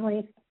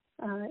families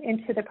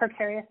into the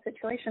precarious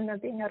situation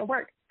of being out of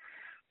work.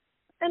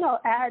 And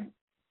I'll add,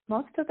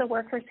 most of the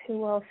workers who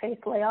will face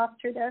layoffs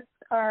through this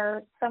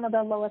are some of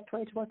the lowest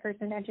wage workers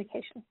in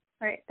education,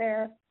 right?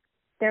 They're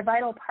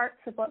vital parts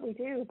of what we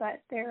do,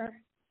 but they're,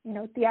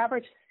 the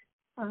average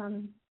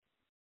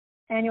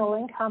annual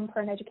income for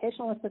an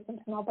educational assistant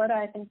in Alberta,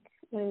 I think,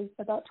 is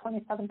about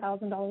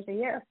 $27,000 a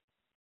year.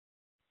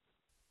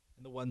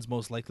 And the ones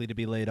most likely to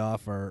be laid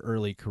off are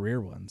early career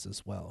ones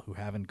as well, who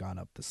haven't gone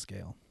up the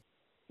scale.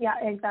 Yeah,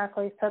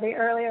 exactly. So the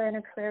earlier in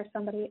a career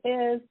somebody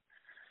is,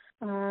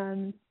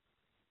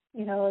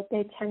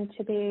 they tend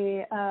to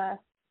be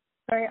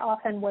very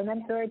often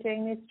women who are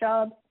doing these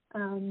jobs,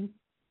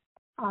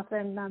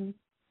 often,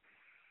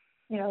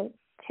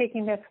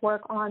 taking this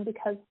work on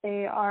because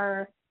they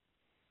are,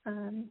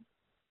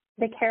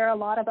 they care a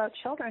lot about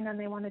children and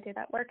they want to do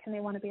that work and they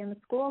want to be in the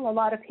school. A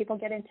lot of people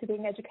get into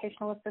being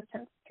educational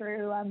assistants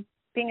through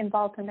being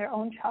involved in their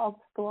own child's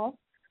school,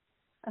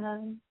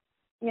 and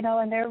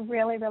they're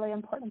really, really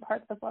important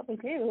parts of what we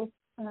do,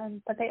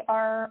 but they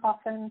are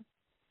often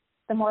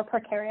the more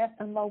precarious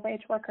and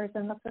low-wage workers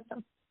in the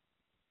system.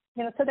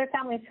 So they're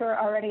families who are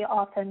already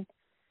often,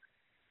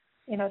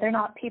 they're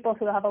not people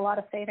who have a lot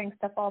of savings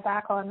to fall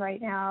back on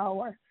right now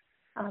or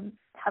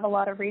have a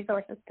lot of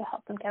resources to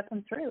help them get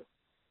them through.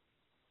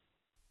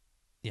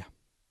 Yeah,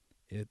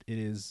 it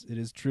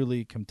is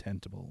truly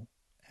contemptible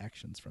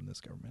actions from this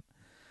government.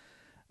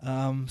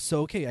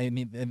 Okay, I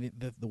mean,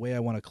 the way I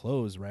want to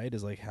close, right,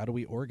 is like, how do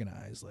we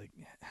organize? Like,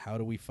 how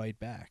do we fight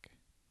back?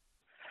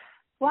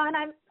 Well, and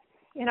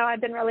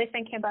I've been really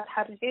thinking about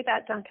how to do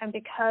that, Duncan,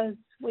 because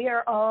we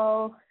are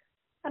all,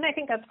 and I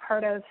think that's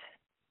part of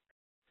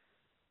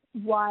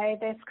why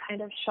this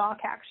kind of shock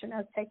action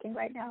is taking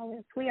right now,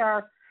 is we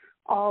are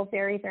all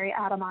very, very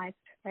atomized,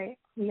 right?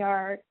 We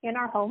are in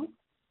our homes.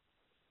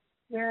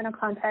 We're in a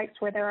context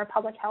where there are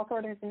public health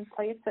orders in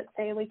place that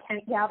say we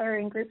can't gather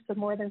in groups of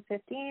more than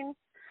 15.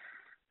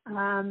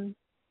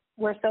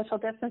 Where social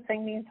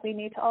distancing means we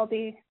need to all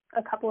be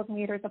a couple of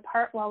meters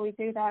apart while we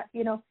do that.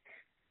 You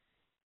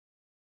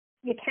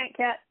can't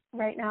get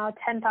right now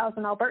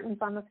 10,000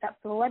 Albertans on the steps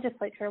of the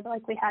legislature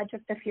like we had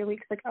just a few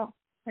weeks ago,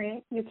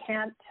 right? You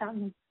can't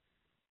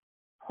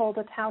hold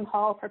a town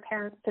hall for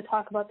parents to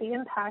talk about the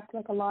impact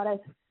like a lot of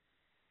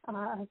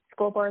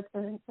school boards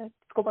and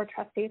school board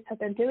trustees have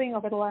been doing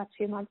over the last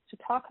few months to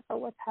talk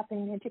about what's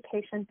happening in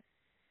education.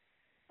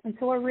 And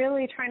so we're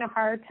really trying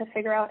hard to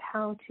figure out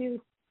how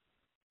to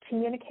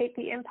communicate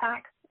the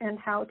impacts and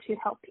how to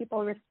help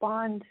people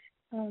respond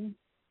in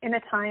a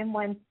time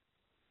when,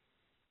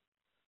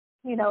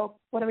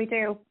 what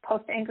do?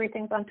 Post angry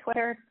things on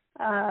Twitter,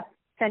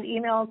 send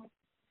emails,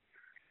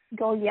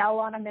 go yell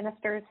on a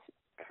minister's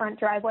front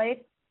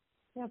driveway.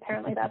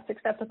 Apparently that's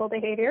acceptable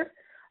behavior.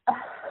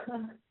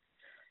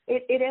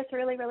 It is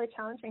really, really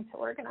challenging to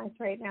organize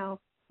right now.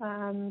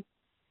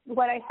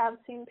 What I have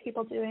seen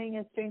people doing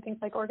is doing things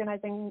like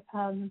organizing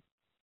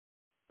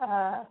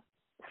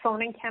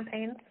phoning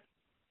campaigns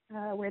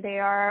where they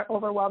are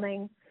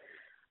overwhelming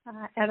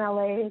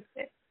MLAs,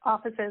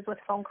 offices with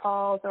phone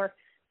calls or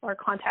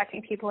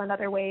contacting people in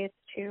other ways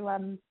to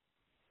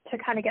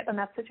kind of get the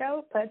message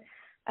out. But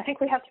I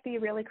think we have to be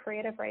really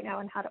creative right now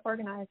in how to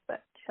organize.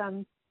 But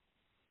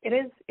it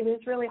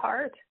is really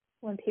hard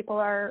when people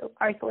are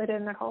isolated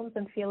in their homes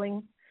and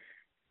feeling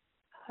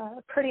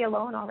pretty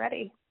alone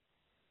already.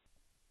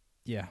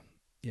 Yeah,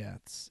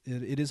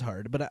 it is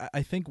hard. But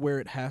I think where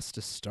it has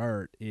to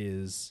start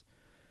is,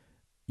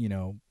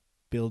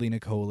 building a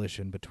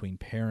coalition between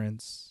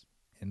parents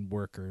and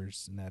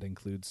workers, and that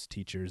includes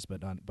teachers,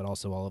 but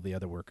also all of the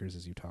other workers,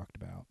 as you talked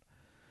about,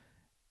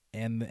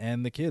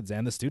 and the kids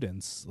and the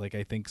students. Like,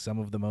 I think some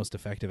of the most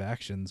effective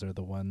actions are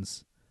the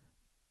ones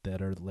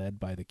that are led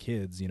by the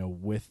kids,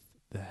 with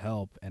the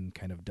help and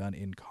kind of done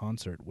in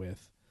concert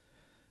with,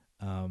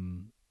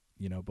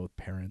 both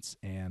parents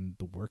and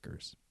the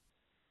workers.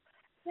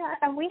 Yeah,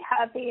 and we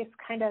have these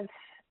kind of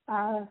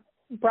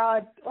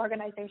broad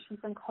organizations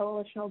and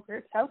coalitional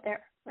groups out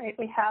there, right?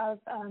 We have,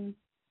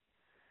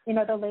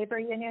 the labor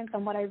unions,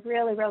 and what I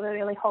really, really,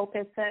 really hope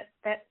is that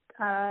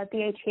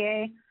the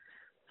ATA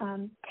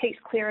takes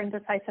clear and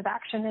decisive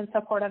action in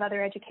support of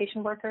other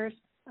education workers,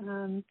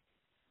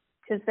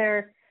 because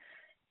they're,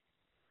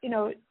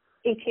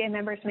 ATA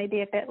members may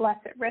be a bit less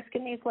at risk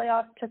in these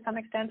layoffs to some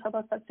extent,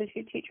 although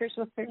substitute teachers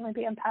will certainly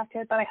be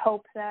impacted. But I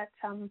hope that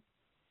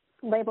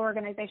labor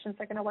organizations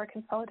are going to work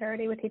in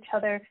solidarity with each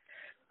other,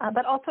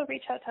 but also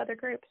reach out to other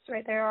groups,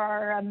 right? There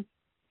are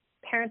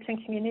parents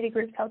and community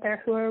groups out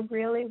there who are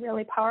really,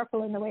 really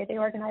powerful in the way they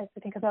organize. I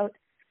think about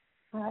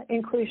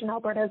Inclusion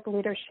Alberta's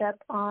leadership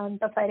on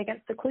the fight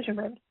against seclusion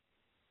rooms.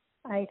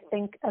 I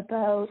think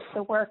about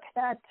the work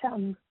that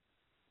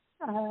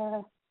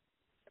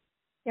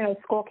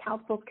school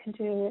councils can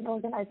do in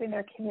organizing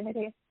their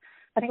communities.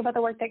 I think about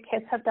the work that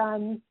kids have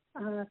done,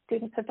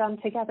 students have done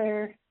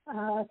together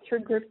through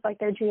groups like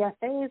their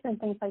GSAs and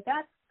things like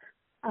that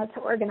to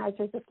organize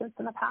resistance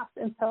in the past.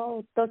 And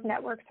so those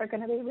networks are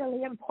going to be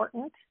really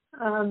important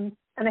And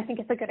I think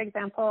it's a good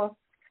example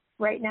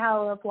right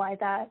now of why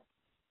that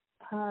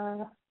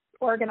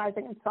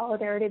organizing and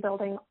solidarity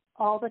building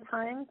all the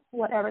time,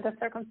 whatever the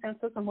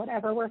circumstances and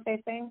whatever we're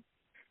facing,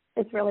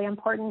 is really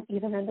important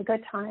even in the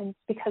good times,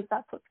 because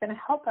that's what's going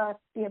to help us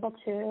be able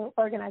to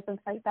organize and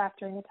fight back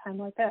during a time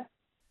like this.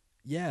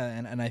 Yeah,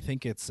 and I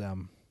think it's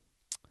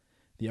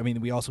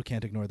we also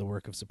can't ignore the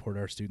work of Support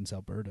Our Students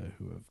Alberta,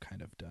 who have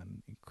kind of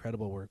done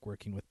incredible work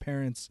working with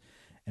parents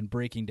and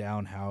breaking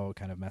down how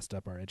kind of messed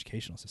up our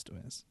educational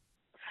system is.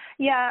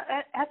 Yeah,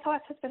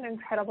 SOS has been an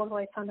incredible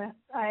voice on this.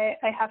 I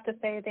have to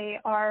say they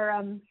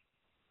are,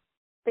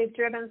 they've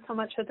driven so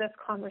much of this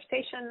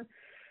conversation.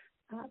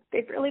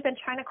 They've really been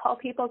trying to call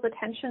people's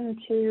attention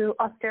to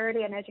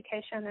austerity in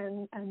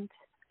education and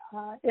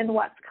in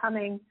what's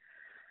coming.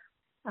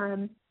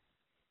 And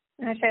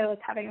actually, I was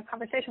having a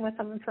conversation with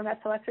someone from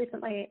SOS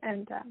recently,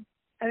 and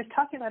I was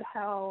talking about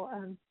how,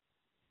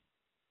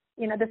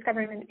 this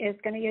government is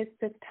going to use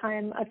this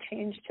time of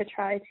change to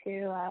try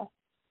to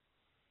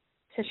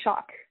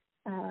shock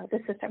the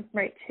system,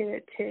 right? To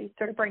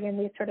sort of bring in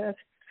these sort of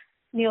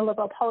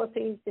neoliberal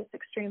policies, this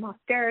extreme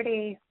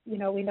austerity. We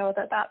know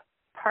that that's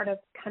part of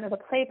kind of the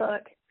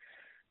playbook.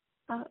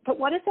 But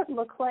what does it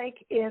look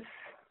like if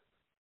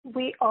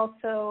we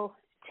also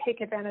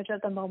take advantage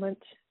of the moment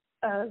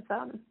of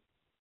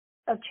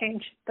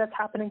change that's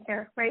happening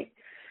here, right?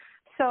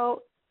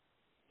 So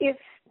if,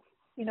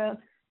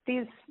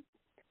 these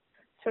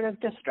sort of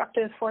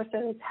destructive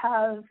forces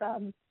have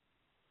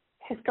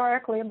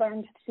historically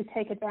learned to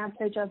take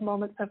advantage of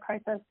moments of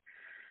crisis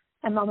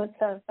and moments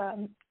of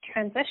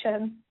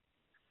transition,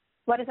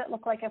 what does it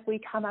look like if we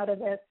come out of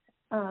this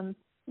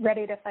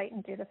ready to fight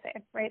and do the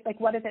same, right? Like,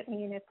 what does it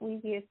mean if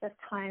we use this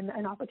time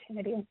and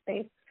opportunity and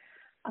space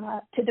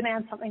to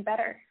demand something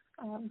better?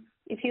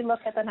 If you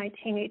look at the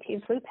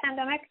 1918 flu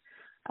pandemic,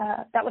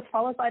 that was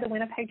followed by the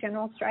Winnipeg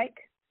General Strike,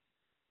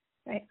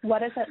 right? What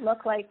does it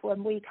look like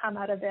when we come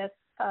out of this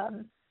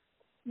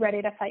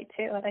ready to fight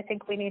too? And I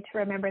think we need to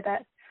remember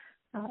that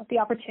the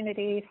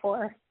opportunity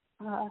for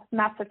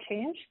massive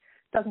change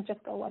doesn't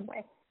just go one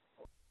way.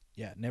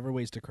 Yeah, never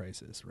waste a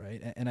crisis,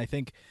 right? And I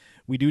think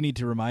we do need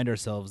to remind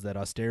ourselves that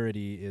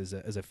austerity is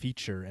a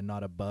feature and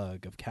not a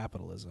bug of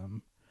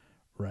capitalism,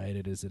 right?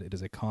 It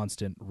is a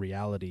constant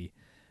reality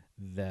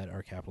that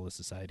our capitalist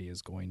society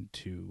is going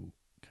to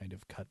kind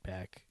of cut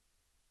back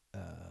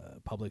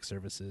public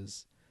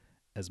services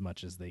as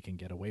much as they can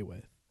get away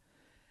with.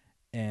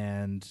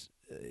 And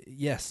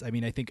yes, I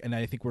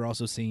think we're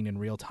also seeing in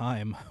real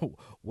time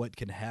what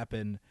can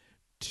happen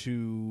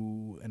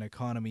to an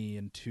economy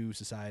and to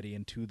society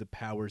and to the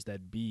powers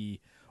that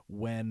be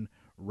when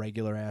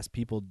regular ass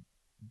people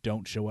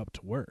don't show up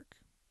to work,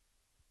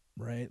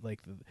 right?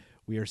 Like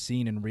we are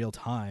seeing in real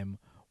time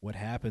what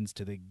happens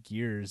to the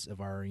gears of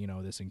our,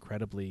 this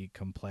incredibly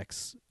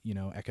complex,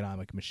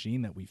 economic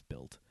machine that we've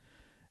built.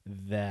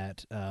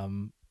 That,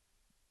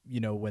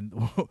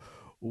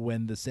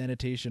 when the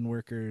sanitation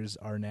workers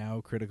are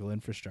now critical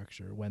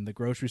infrastructure, when the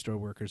grocery store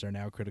workers are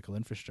now critical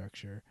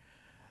infrastructure,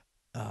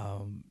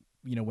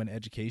 when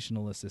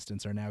educational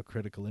assistants are now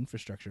critical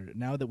infrastructure,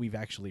 now that we've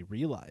actually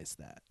realized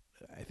that,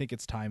 I think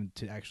it's time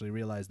to actually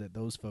realize that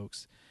those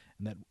folks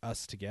and that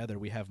us together,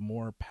 we have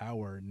more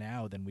power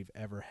now than we've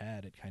ever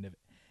had at kind of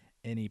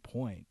any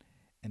point.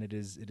 And it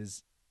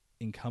is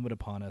incumbent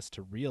upon us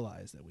to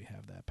realize that we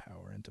have that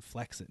power and to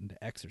flex it and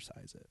to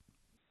exercise it.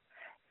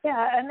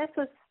 Yeah, and this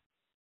is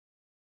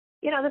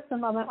a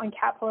moment when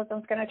capitalism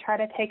is going to try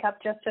to take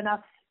up just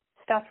enough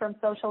stuff from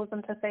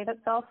socialism to save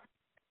itself.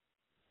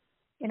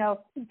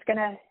 It's going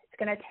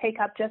to take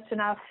up just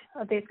enough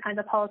of these kinds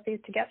of policies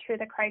to get through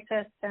the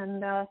crisis,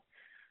 and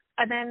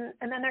then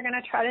they're going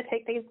to try to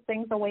take these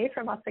things away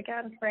from us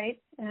again, right?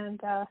 And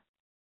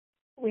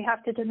we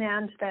have to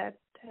demand that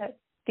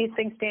these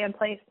things stay in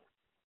place,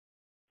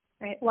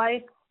 right?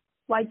 Why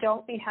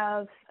don't we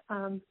have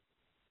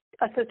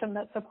a system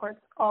that supports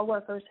all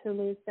workers who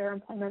lose their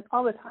employment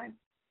all the time,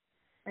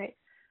 right?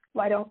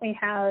 Why don't we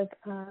have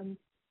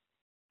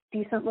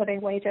decent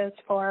living wages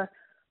for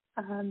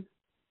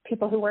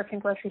people who work in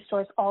grocery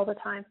stores all the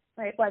time,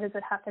 right? Why does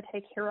it have to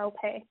take hero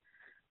pay?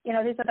 These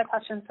are the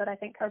questions that I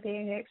think are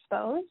being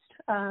exposed.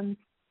 I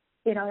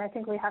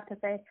think we have to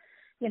say,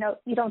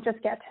 you don't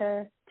just get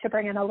to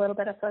bring in a little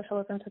bit of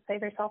socialism to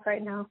save yourself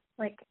right now.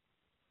 Like,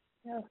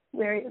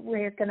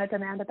 we're going to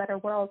demand a better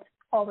world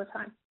all the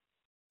time.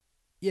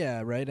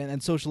 Yeah, right.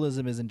 And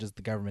socialism isn't just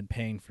the government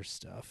paying for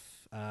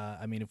stuff.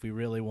 If we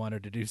really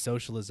wanted to do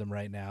socialism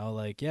right now,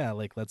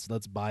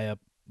 let's buy up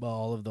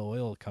all of the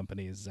oil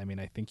companies. I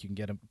think you can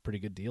get a pretty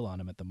good deal on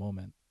them at the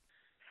moment.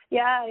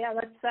 Yeah.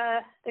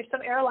 There's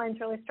some airlines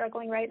really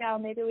struggling right now.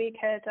 Maybe we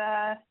could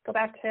go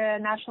back to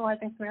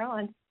nationalizing some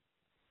airlines.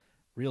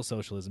 Real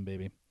socialism,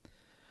 baby.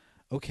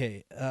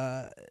 Okay.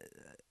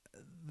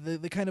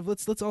 The kind of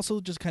let's also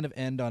just kind of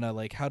end on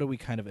a how do we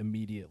kind of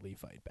immediately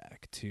fight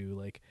back to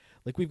like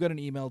we've got an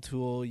email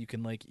tool. You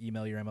can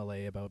email your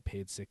MLA about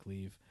paid sick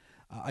leave.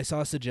 I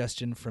saw a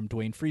suggestion from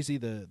Dwayne Freese,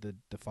 the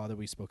father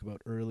we spoke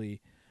about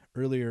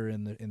earlier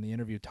in the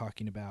interview,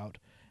 talking about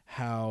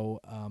how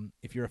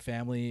if you're a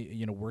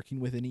family, working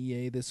with an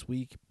EA this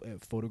week,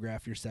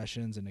 photograph your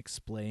sessions and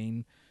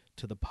explain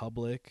to the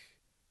public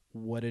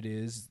what it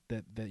is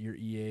that your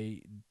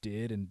EA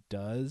did and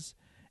does,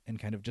 and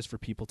kind of just for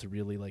people to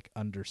really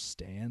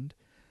understand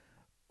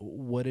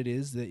what it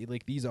is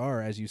that these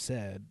are, as you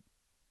said,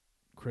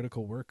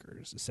 critical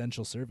workers,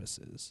 essential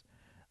services.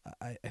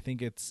 I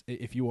think it's,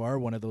 if you are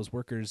one of those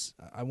workers,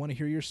 I want to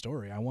hear your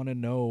story. I want to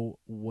know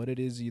what it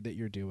is that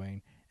you're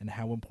doing and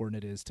how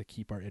important it is to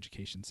keep our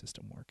education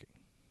system working.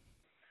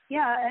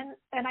 Yeah,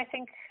 and I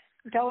think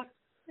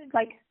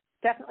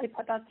definitely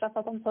put that stuff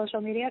up on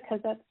social media, because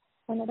that's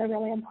one of the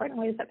really important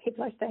ways that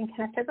people are staying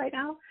connected right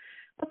now.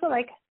 Also,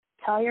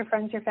 tell your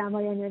friends, your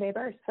family, and your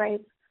neighbors, right?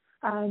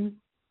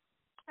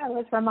 I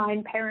always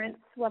remind parents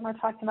when we're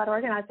talking about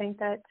organizing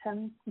that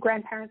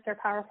grandparents are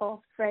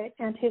powerful, right?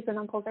 Aunties and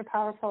uncles are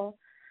powerful.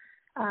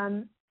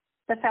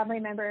 The family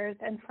members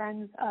and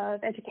friends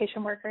of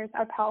education workers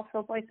are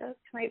powerful voices,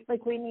 right?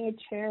 We need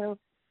to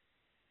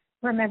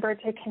remember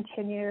to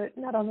continue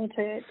not only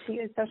to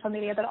use social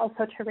media, but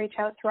also to reach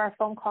out through our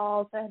phone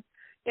calls and,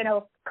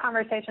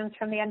 conversations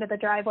from the end of the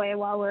driveway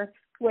while we're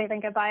waving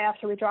goodbye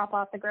after we drop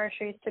off the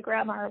groceries to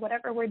grandma, or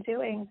whatever we're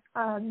doing,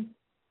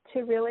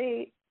 to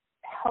really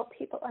help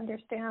people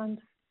understand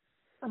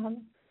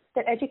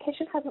that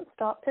education hasn't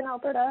stopped in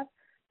Alberta,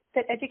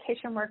 that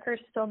education workers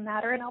still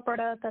matter in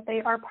Alberta, that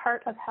they are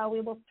part of how we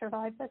will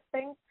survive this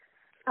thing.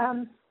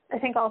 I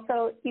think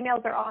also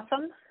emails are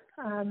awesome.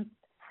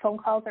 Phone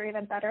calls are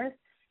even better.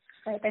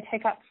 Right? They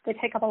take up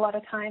a lot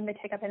of time. They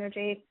take up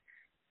energy.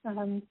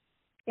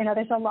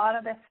 There's a lot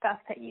of this stuff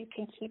that you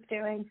can keep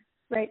doing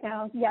right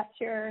now. Yes,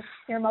 you're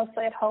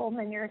mostly at home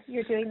and you're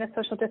doing the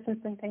social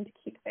distancing thing to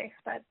keep safe,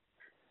 but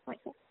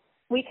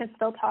we can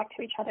still talk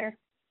to each other.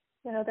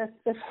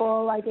 This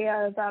whole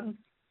idea of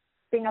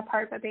being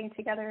apart but being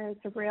together is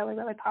really,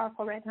 really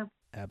powerful right now.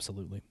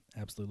 Absolutely.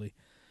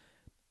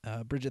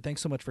 Bridget,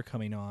 thanks so much for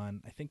coming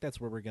on. I think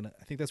that's where we're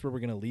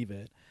gonna leave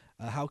it.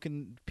 How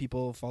can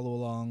people follow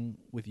along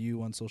with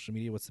you on social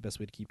media? What's the best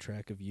way to keep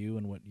track of you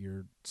and what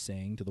you're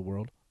saying to the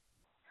world?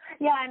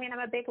 Yeah, I'm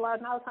a big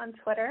loudmouth on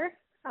Twitter.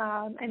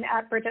 I'm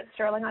at Bridget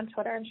Stirling on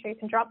Twitter. I'm sure you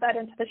can drop that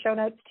into the show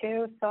notes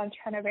too. So I'm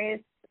trying to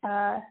raise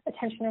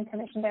attention and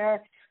information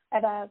there. I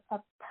have a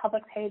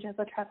public page as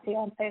a trustee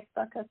on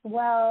Facebook as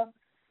well.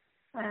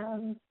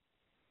 And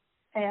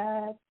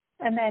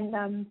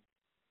then,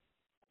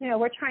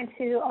 we're trying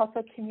to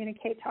also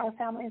communicate to our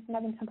families in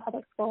Edmonton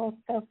Public Schools.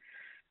 So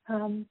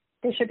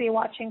they should be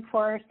watching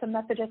for some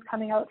messages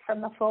coming out from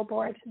the full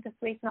board this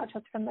week, not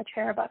just from the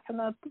chair, but from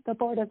the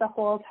board as a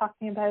whole,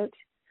 talking about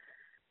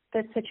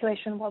the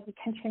situation while we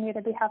continue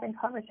to be having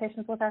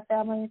conversations with our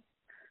families.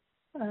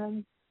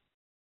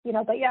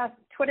 But yeah,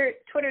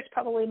 Twitter's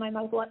probably my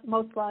most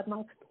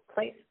loudmouth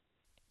place.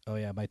 Oh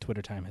yeah, my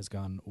Twitter time has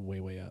gone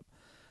way up,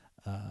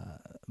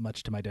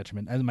 much to my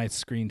detriment, and my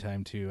screen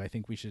time too. I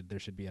think there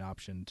should be an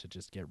option to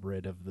just get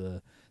rid of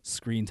the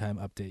screen time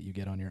update you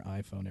get on your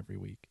iPhone every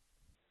week.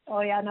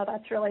 Oh yeah, no,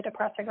 that's really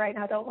depressing right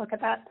now. Don't look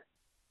at that.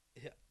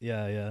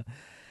 Yeah.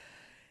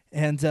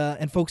 And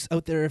folks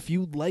out there, if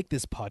you like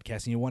this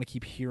podcast and you want to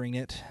keep hearing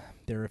it,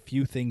 there are a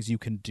few things you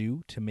can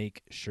do to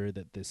make sure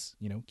that this,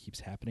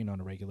 keeps happening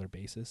on a regular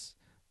basis.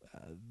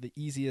 The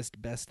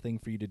easiest, best thing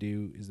for you to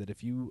do is that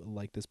if you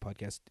like this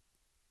podcast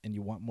and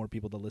you want more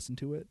people to listen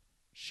to it,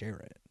 share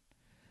it.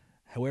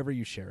 However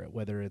you share it,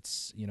 whether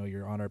it's,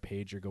 you're on our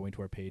page, you're going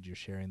to our page, you're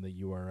sharing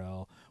the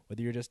URL,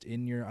 whether you're just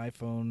in your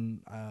iPhone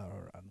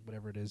or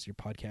whatever it is, your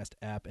podcast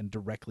app, and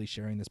directly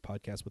sharing this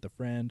podcast with a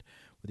friend,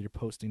 whether you're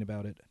posting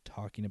about it,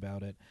 talking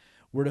about it,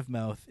 word of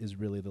mouth is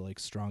really the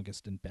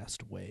strongest and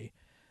best way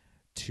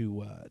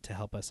to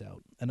help us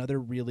out. Another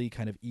really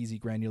kind of easy,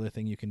 granular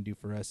thing you can do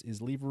for us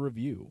is leave a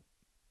review.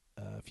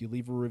 If you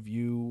leave a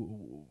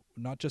review,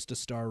 not just a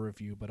star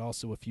review, but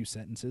also a few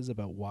sentences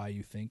about why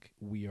you think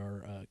we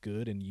are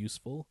good and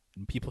useful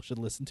and people should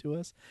listen to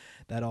us,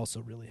 that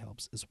also really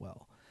helps as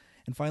well.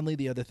 And finally,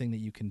 the other thing that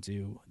you can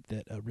do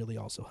that really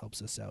also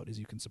helps us out is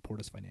you can support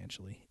us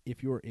financially.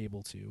 If you're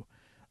able to,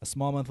 a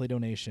small monthly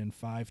donation,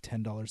 $5,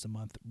 $10 a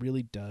month,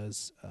 really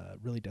does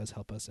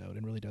help us out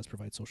and really does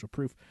provide social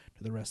proof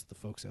to the rest of the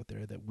folks out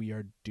there that we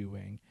are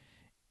doing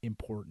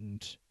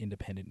important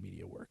independent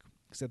media work.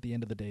 Because at the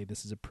end of the day,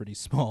 this is a pretty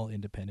small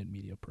independent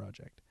media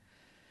project.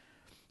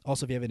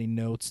 Also, if you have any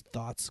notes,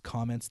 thoughts,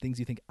 comments, things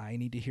you think I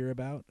need to hear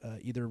about,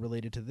 either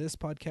related to this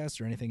podcast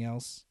or anything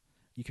else,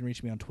 you can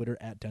reach me on Twitter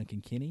at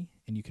Duncan Kenney,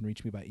 and you can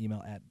reach me by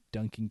email at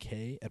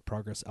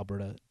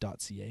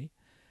duncank@progressalberta.ca.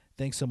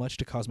 Thanks so much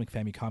to Cosmic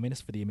Family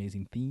Communist for the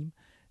amazing theme.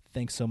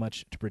 Thanks so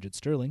much to Bridget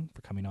Stirling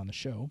for coming on the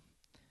show.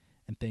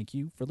 And thank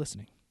you for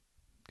listening.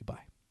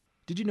 Goodbye.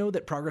 Did you know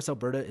that Progress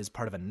Alberta is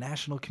part of a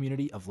national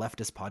community of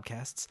leftist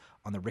podcasts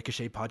on the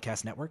Ricochet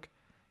Podcast Network?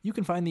 You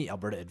can find the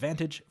Alberta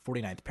Advantage,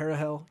 49th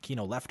Parallel,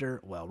 Kino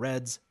Lefter, Well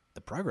Reds,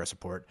 The Progress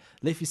Report,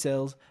 Les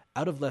Ficelles,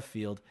 Out of Left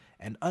Field,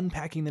 and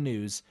Unpacking the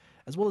News,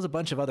 as well as a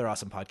bunch of other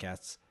awesome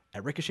podcasts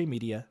at Ricochet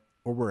Media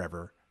or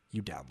wherever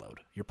you download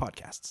your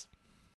podcasts.